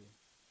divinity.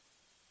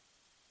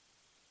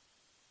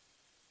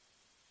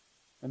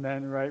 And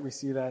then, right, we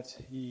see that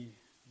He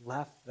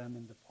left them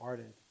and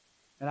departed.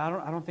 And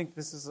I don't think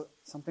this is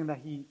something that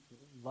He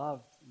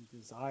loved and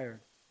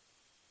desired.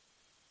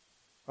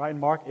 Right, in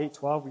Mark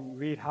 8:12, we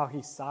read how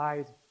He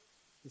sighed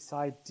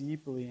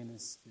deeply in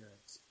His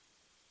spirit.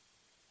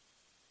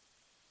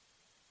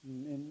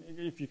 And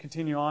if you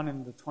continue on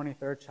in the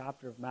 23rd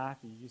chapter of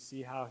Matthew, you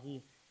see how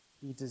He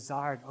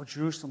desired, O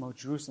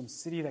Jerusalem,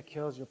 city that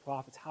kills your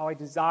prophets, how I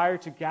desire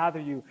to gather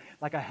you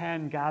like a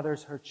hen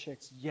gathers her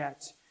chicks,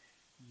 yet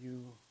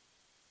you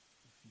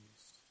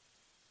refused.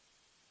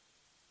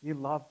 He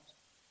loved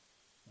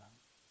them.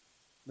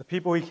 The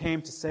people He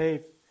came to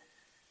save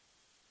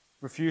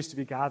refused to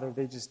be gathered.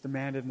 They just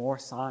demanded more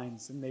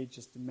signs, and they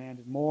just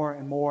demanded more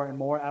and more and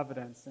more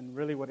evidence. And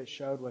really what it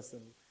showed was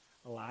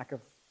a lack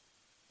of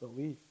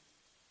belief.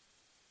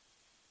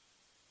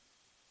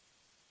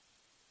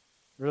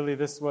 Really,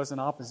 this was an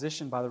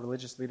opposition by the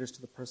religious leaders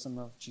to the person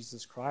of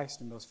Jesus Christ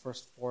in those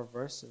first 4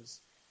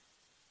 verses.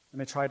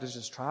 And they tried to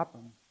just trap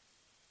Him.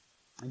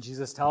 And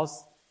Jesus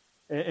tells,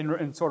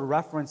 in sort of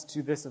reference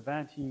to this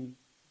event, He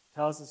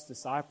tells His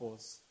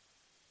disciples,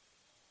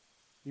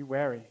 be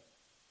wary.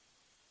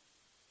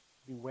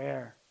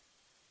 Beware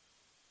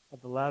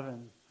of the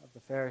leaven of the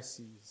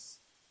Pharisees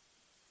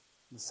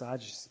and the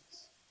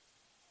Sadducees.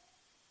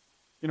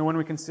 You know, when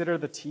we consider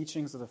the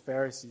teachings of the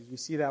Pharisees, we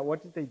see that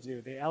what did they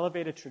do? They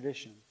elevated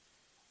tradition,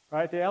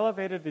 right? They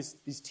elevated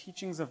these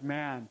teachings of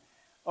man,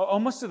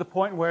 almost to the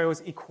point where it was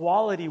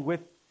equality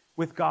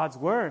with God's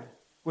Word,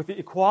 with the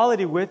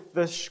equality with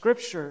the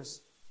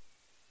Scriptures.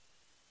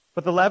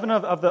 But the leaven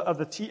of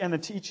the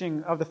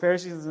teaching of the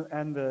Pharisees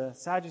and the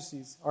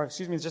Sadducees,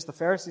 just the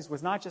Pharisees,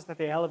 was not just that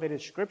they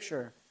elevated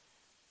Scripture,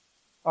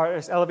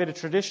 or elevated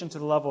tradition to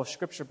the level of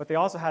Scripture, but they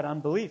also had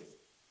unbelief.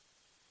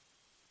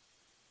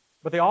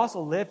 But they also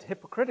lived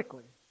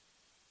hypocritically.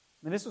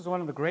 And this was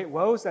one of the great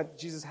woes that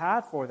Jesus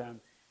had for them.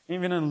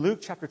 Even in Luke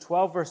chapter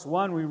 12, verse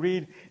 1, we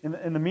read,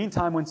 in the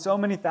meantime, when so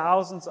many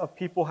thousands of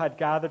people had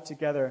gathered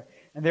together,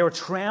 and they were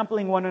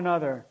trampling one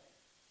another,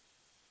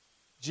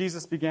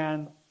 Jesus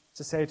began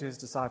to say to His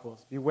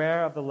disciples,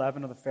 beware of the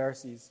leaven of the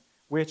Pharisees,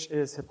 which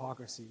is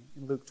hypocrisy,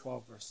 in Luke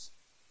 12, verse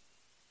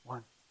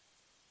 1.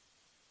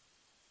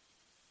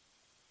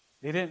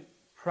 They didn't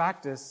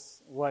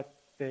practice what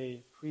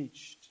they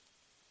preached.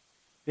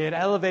 They had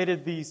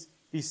elevated these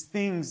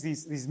things,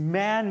 these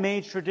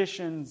man-made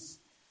traditions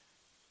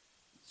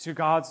to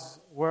God's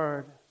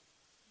Word.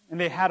 And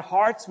they had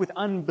hearts with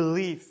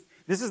unbelief.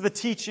 This is the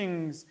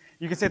teachings,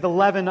 you can say the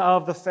leaven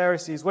of the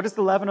Pharisees. What is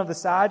the leaven of the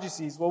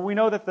Sadducees? Well, we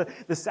know that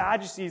the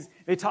Sadducees,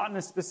 they taught in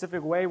a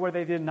specific way where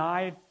they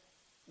denied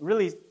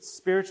really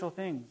spiritual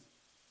things.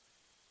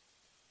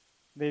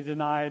 They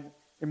denied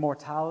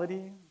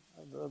immortality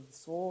the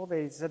soul.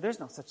 They said there's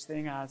no such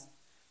thing as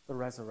the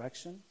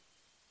resurrection.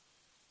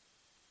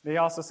 They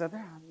also said there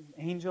are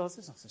angels.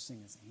 There's no such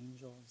thing as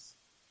angels.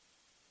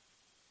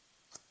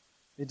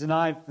 They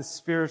denied the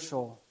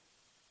spiritual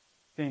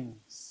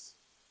things.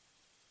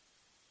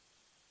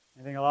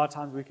 I think a lot of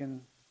times we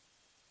can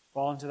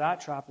fall into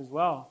that trap as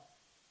well.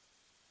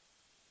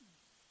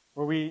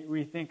 Where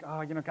we think,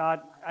 oh,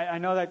 God, I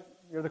know that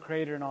you're the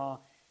creator and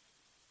all,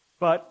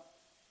 but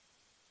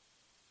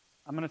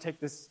I'm going to take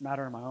this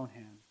matter in my own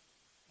hand.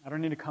 I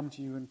don't need to come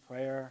to you in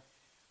prayer.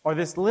 Or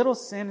this little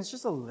sin is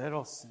just a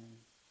little sin.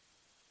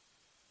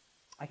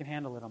 I can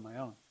handle it on my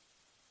own.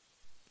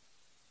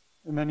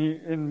 And then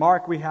in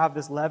Mark, we have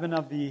this leaven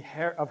of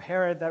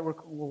Herod that we're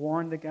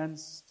warned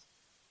against,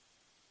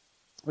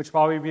 which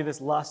probably would be this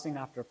lusting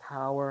after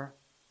power,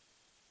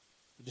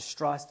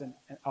 distrust,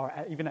 or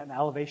even an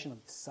elevation of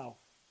self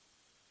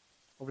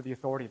over the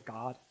authority of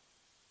God.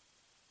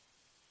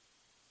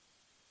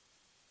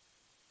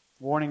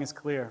 Warning is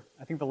clear.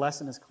 I think the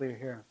lesson is clear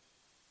here.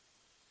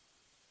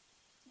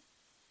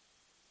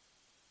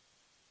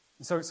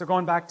 So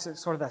going back to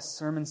sort of that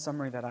sermon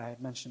summary that I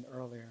had mentioned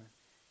earlier,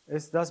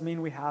 this does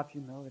mean we have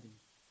humility.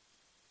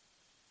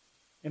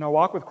 In our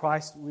walk with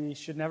Christ, we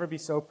should never be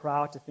so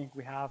proud to think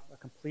we have a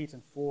complete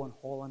and full and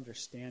whole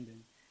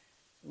understanding.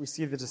 We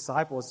see the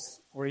disciples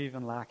were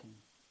even lacking.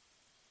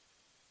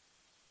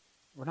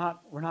 We're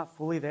not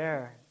fully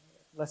there,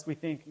 lest we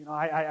think,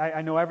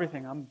 I know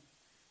everything.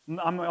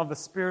 I'm of the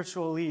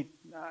spiritual elite.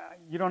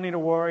 You don't need to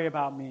worry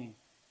about me.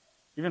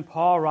 Even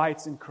Paul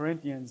writes in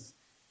Corinthians,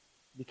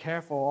 be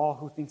careful all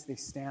who thinks they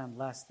stand,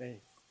 lest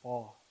they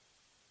fall.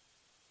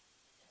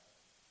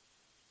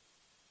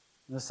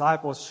 The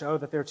disciples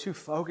showed that they're too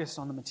focused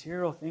on the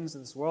material things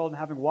of this world, and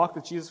having walked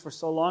with Jesus for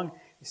so long,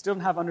 they still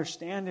didn't have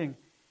understanding.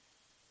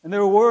 And they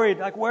were worried,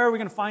 where are we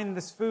going to find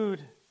this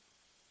food?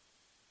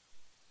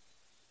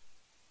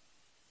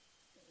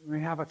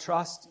 We have a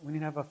trust, we need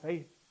to have a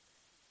faith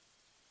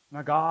in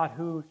a God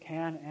who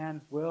can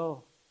and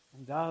will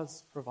and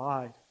does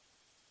provide.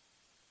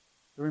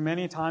 There will be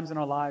many times in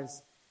our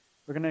lives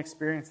we're going to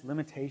experience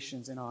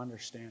limitations in our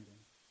understanding.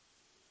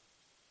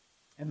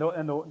 And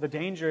the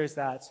danger is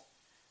that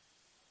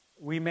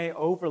we may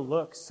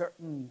overlook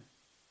certain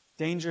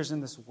dangers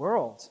in this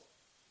world.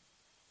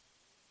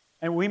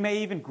 And we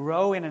may even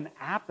grow in an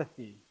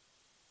apathy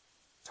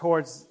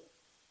towards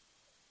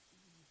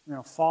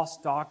false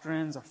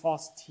doctrines or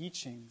false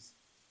teachings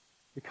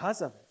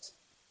because of it.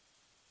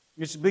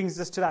 Which brings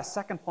us to that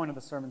second point of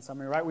the sermon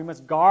summary, right? We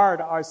must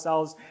guard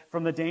ourselves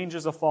from the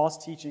dangers of false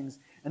teachings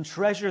and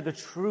treasure the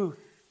truth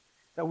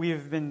that we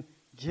have been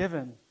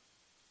given.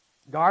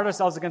 Guard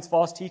ourselves against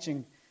false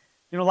teaching.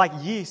 Like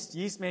yeast.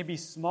 Yeast may be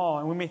small,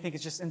 and we may think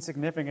it's just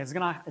insignificant.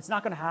 It's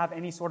not going to have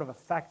any sort of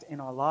effect in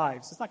our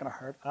lives. It's not going to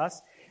hurt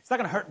us. It's not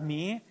going to hurt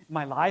me,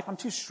 my life. I'm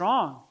too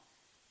strong.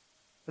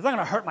 It's not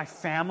going to hurt my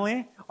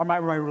family or my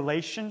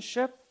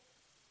relationship.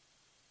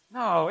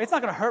 No, it's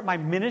not going to hurt my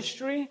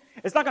ministry.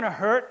 It's not going to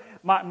hurt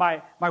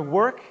my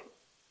work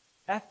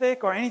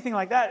ethic or anything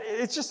like that.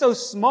 It's just so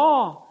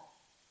small.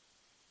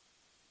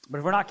 But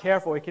if we're not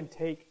careful, it can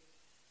take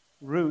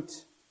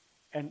root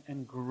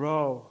and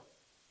grow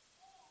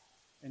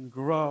and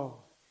grow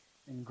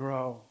and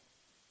grow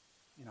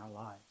in our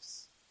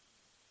lives.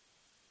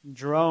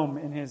 Jerome,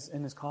 in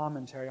his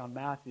commentary on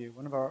Matthew,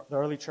 one of the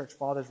early church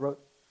fathers wrote,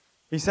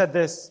 he said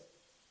this,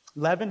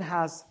 leaven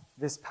has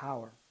this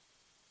power,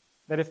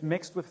 that if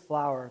mixed with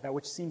flour, that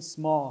which seems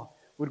small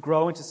would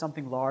grow into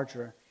something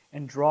larger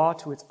and draw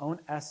to its own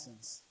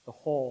essence the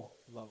whole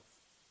loaf.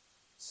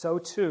 So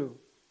too,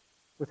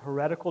 with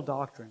heretical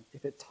doctrine,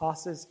 if it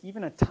tosses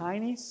even a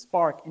tiny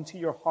spark into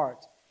your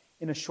heart,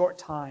 in a short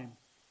time,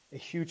 a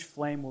huge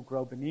flame will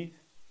grow beneath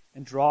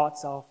and draw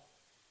itself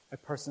a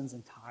person's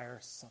entire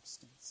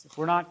substance. If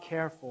we're not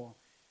careful,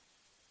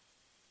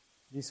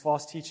 these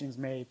false teachings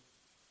may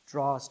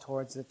draw us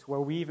towards it to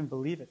where we even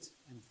believe it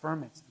and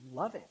affirm it and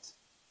love it.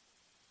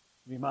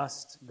 We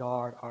must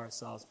guard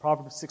ourselves.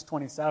 Proverbs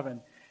 6:27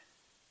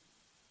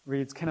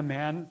 reads, can a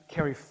man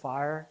carry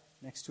fire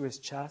next to his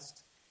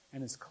chest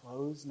and his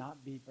clothes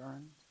not be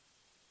burned?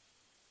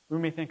 We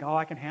may think,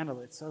 I can handle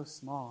it. It's so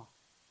small.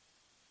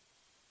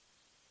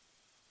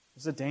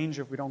 There's a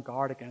danger if we don't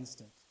guard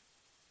against it.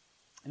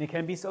 And it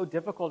can be so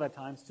difficult at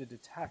times to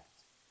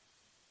detect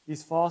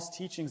these false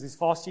teachings, these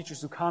false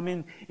teachers who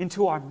come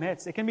into our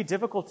midst. It can be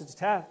difficult to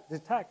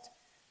detect.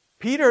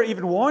 Peter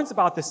even warns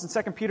about this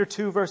in 2 Peter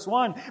 2, verse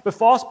 1. But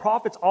false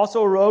prophets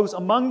also arose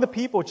among the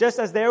people, just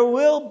as there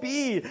will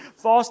be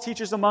false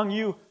teachers among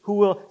you who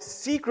will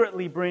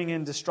secretly bring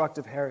in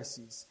destructive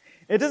heresies.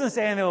 It doesn't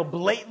say, and they will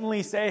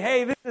blatantly say,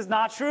 hey, this is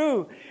not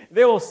true.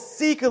 They will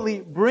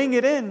secretly bring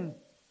it in.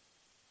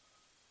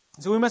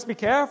 So we must be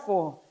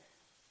careful.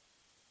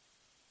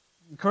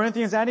 In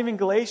Corinthians and even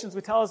Galatians,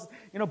 we tell us,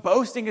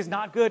 boasting is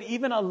not good.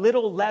 Even a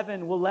little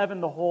leaven will leaven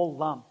the whole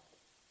lump.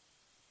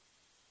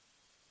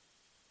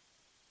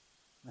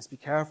 Must be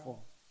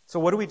careful. So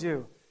what do we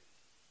do?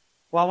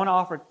 Well, I want to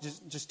offer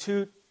just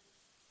two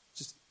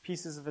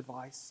pieces of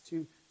advice,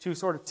 two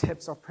sort of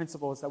tips or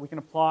principles that we can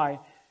apply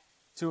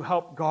to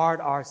help guard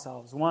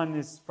ourselves. One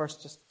is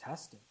first just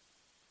test it.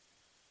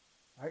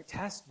 Right?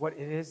 Test what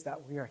it is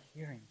that we are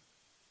hearing.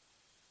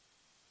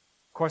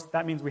 Of course,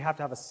 that means we have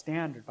to have a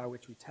standard by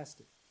which we test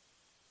it.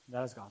 And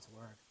that is God's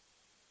Word.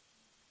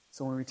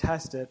 So when we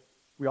test it,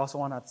 we also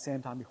want to at the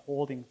same time be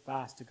holding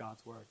fast to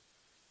God's Word.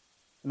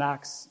 In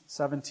Acts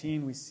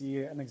 17, we see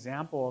an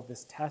example of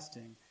this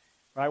testing.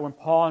 Right? When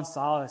Paul and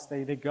Silas,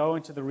 they go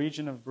into the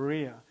region of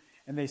Berea,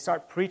 and they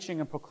start preaching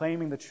and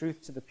proclaiming the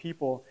truth to the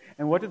people.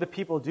 And what do the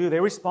people do? They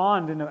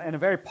respond in a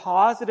very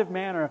positive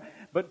manner,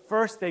 but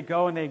first they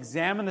go and they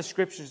examine the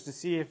Scriptures to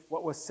see if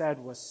what was said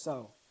was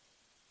so.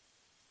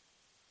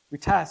 We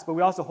test, but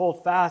we also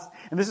hold fast.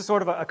 And this is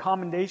sort of a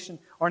commendation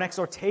or an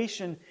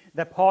exhortation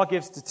that Paul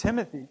gives to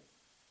Timothy.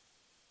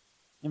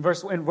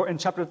 In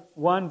chapter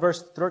 1,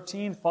 verse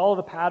 13, follow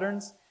the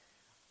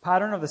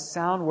pattern of the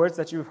sound words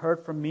that you have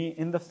heard from me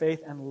in the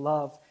faith and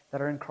love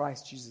that are in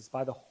Christ Jesus.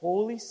 By the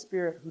Holy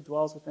Spirit who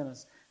dwells within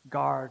us,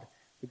 guard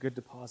the good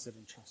deposit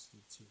entrusted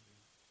to you.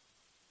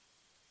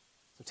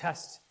 So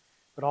test,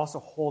 but also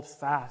hold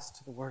fast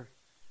to the Word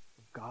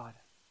of God.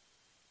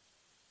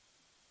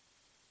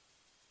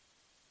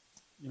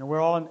 You know,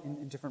 we're all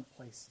in different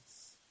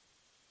places.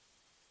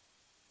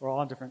 We're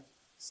all in different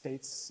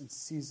states and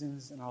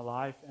seasons in our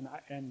life,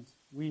 and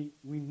we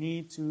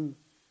need to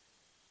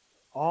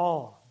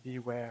all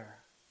beware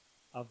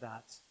of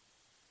that,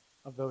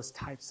 of those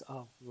types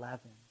of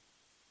leaven.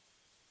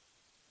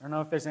 I don't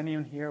know if there's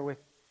anyone here with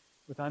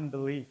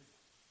unbelief.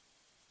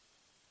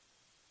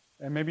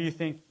 And maybe you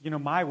think,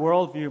 my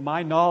worldview,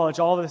 my knowledge,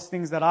 all those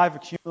things that I've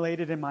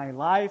accumulated in my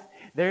life,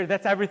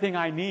 that's everything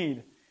I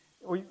need.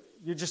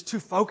 You're just too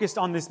focused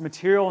on this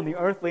material and the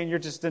earthly, and you're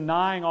just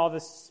denying all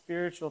the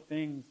spiritual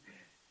things.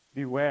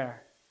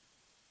 Beware.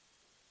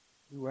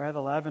 Beware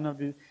the leaven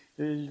of you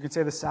can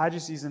say the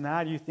Sadducees and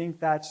that. You think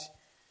that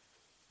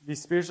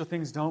these spiritual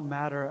things don't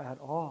matter at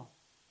all.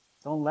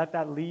 Don't let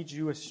that lead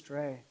you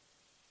astray.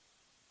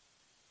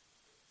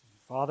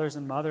 Fathers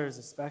and mothers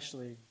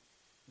especially,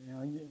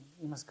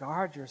 you must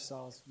guard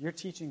yourselves. You're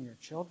teaching your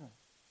children.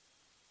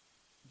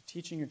 You're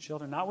teaching your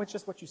children, not with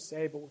just what you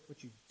say, but with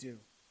what you do.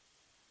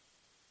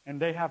 And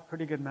they have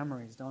pretty good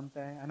memories, don't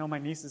they? I know my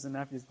nieces and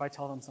nephews, if I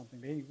tell them something,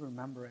 they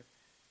remember it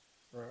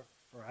for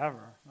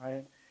forever,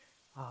 right?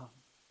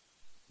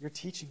 You're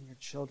teaching your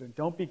children.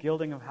 Don't be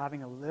guilty of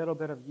having a little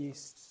bit of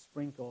yeast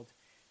sprinkled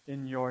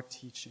in your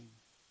teaching.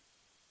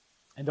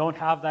 And don't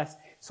have that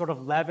sort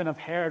of leaven of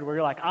Herod where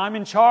you're like, I'm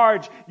in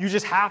charge, you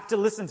just have to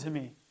listen to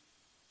me.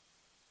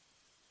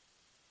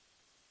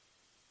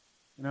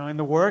 In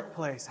the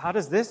workplace, how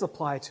does this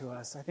apply to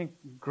us? I think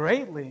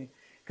greatly.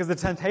 Because the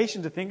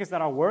temptation to think is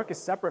that our work is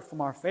separate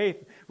from our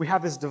faith. We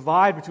have this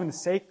divide between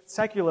the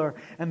secular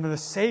and the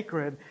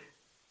sacred.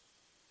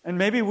 And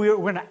maybe we're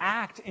going to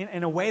act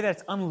in a way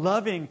that's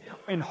unloving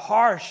and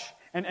harsh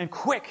and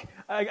quick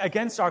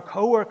against our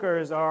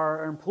coworkers,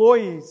 our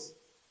employees.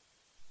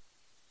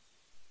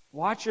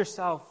 Watch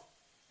yourself.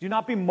 Do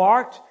not be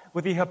marked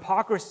with the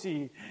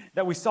hypocrisy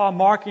that we saw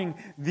marking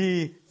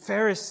the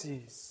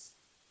Pharisees.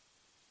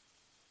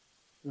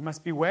 We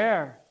must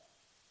beware.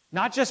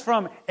 Not just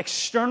from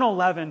external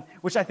leaven,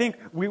 which I think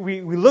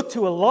we look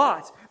to a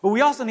lot, but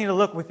we also need to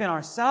look within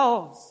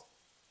ourselves.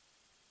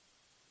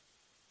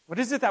 What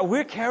is it that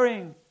we're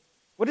carrying?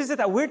 What is it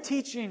that we're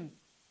teaching?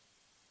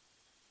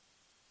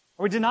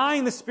 Are we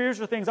denying the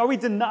spiritual things? Are we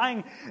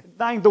denying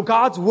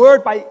God's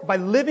Word by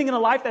living in a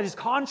life that is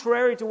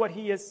contrary to what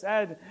He has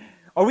said?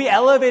 Are we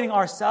elevating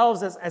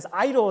ourselves as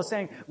idols,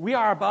 saying, we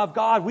are above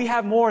God, we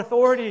have more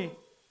authority?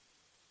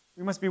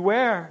 We must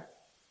beware.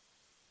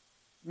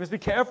 We must be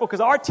careful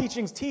because our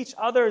teachings teach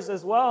others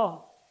as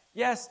well.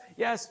 Yes,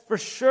 for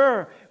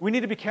sure. We need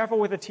to be careful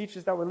with the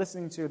teachers that we're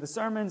listening to. The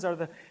sermons or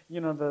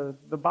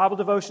the Bible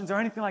devotions or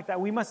anything like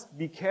that. We must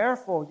be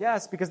careful,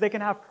 yes, because they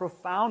can have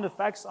profound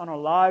effects on our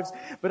lives.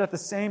 But at the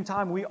same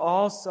time, we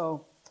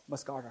also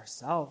must guard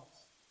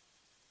ourselves.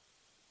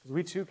 Because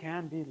we too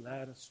can be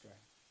led astray.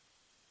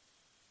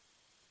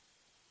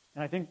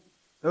 And I think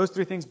those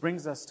three things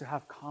brings us to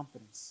have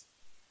confidence.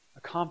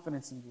 A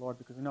confidence in the Lord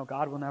because we know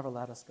God will never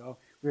let us go.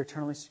 We are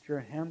eternally secure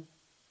in Him.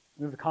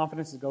 We have the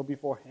confidence to go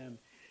before Him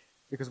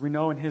because we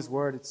know in His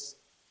Word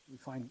we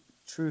find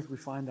truth. We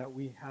find that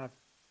we have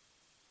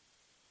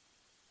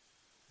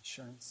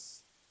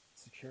assurance,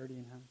 security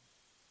in Him.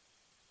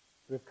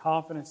 We have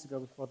confidence to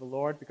go before the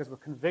Lord because we're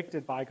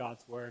convicted by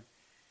God's Word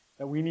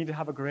that we need to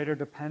have a greater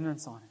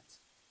dependence on it.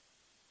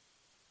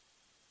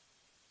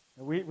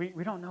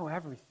 We don't know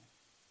everything.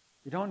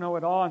 We don't know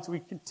it all, and so we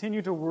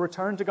continue to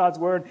return to God's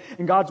Word,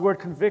 and God's Word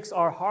convicts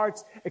our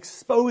hearts,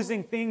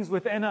 exposing things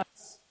within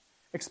us,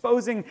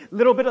 exposing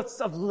little bits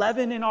of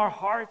leaven in our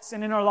hearts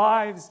and in our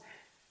lives,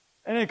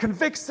 and it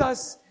convicts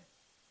us,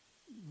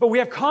 but we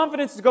have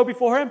confidence to go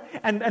before Him,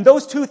 and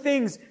those two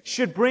things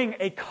should bring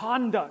a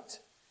conduct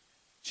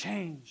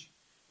change.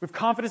 We have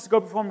confidence to go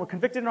before Him, we're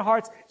convicted in our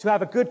hearts to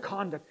have a good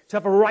conduct, to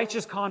have a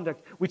righteous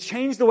conduct. We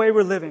change the way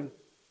we're living,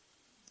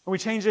 and we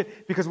change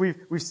it because we've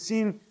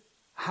seen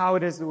how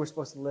it is that we're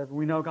supposed to live.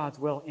 We know God's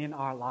will in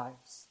our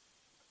lives.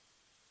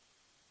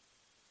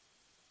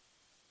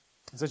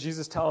 So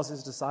Jesus tells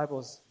his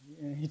disciples,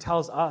 he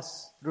tells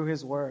us through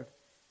his word,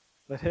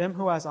 let him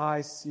who has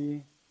eyes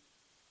see,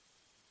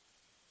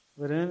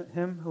 let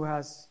him who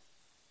has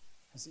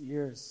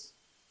ears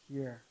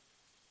hear.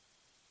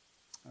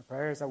 Our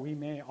prayer is that we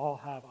may all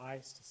have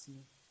eyes to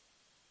see,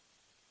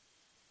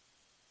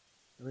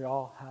 that we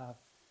all have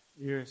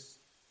ears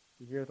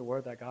to hear the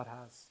word that God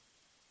has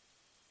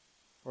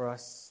for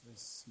us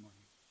this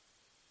morning.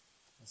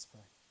 Let's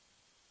pray.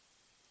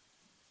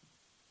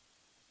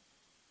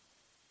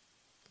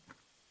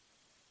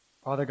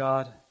 Father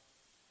God,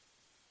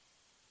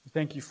 we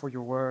thank you for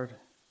your word,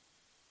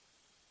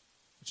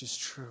 which is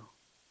true.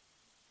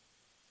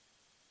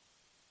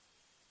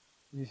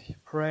 We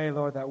pray,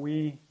 Lord, that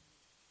we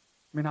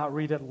may not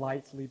read it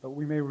lightly, but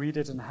we may read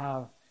it and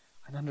have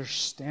an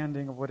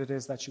understanding of what it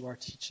is that you are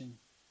teaching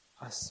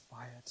us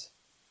by it.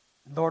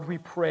 And Lord, we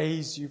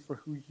praise you for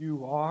who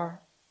you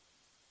are.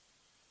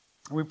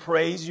 We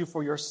praise you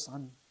for your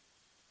Son,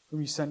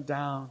 whom you sent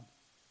down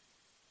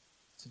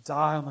to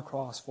die on the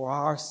cross for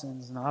our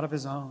sins, not of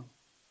his own,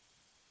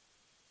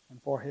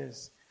 and for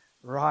his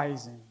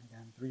rising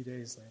again 3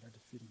 days later,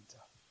 defeating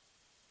death.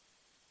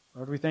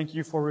 Lord, we thank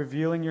you for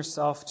revealing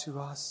yourself to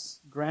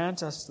us.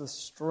 Grant us the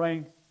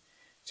strength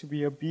to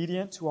be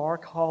obedient to our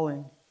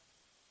calling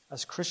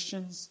as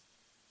Christians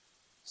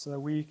so that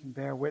we can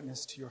bear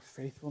witness to your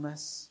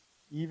faithfulness,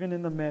 even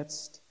in the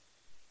midst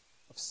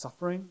of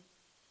suffering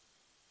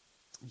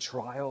and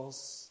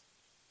trials,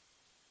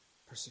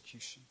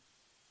 persecution.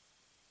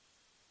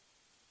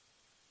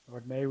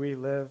 Lord, may we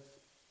live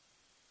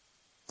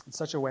in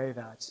such a way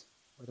that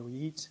whether we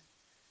eat,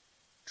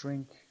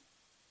 drink,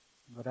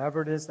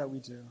 whatever it is that we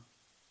do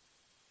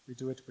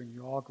it to bring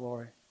you all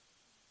glory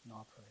and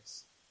all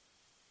praise.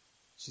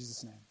 In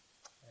Jesus' name.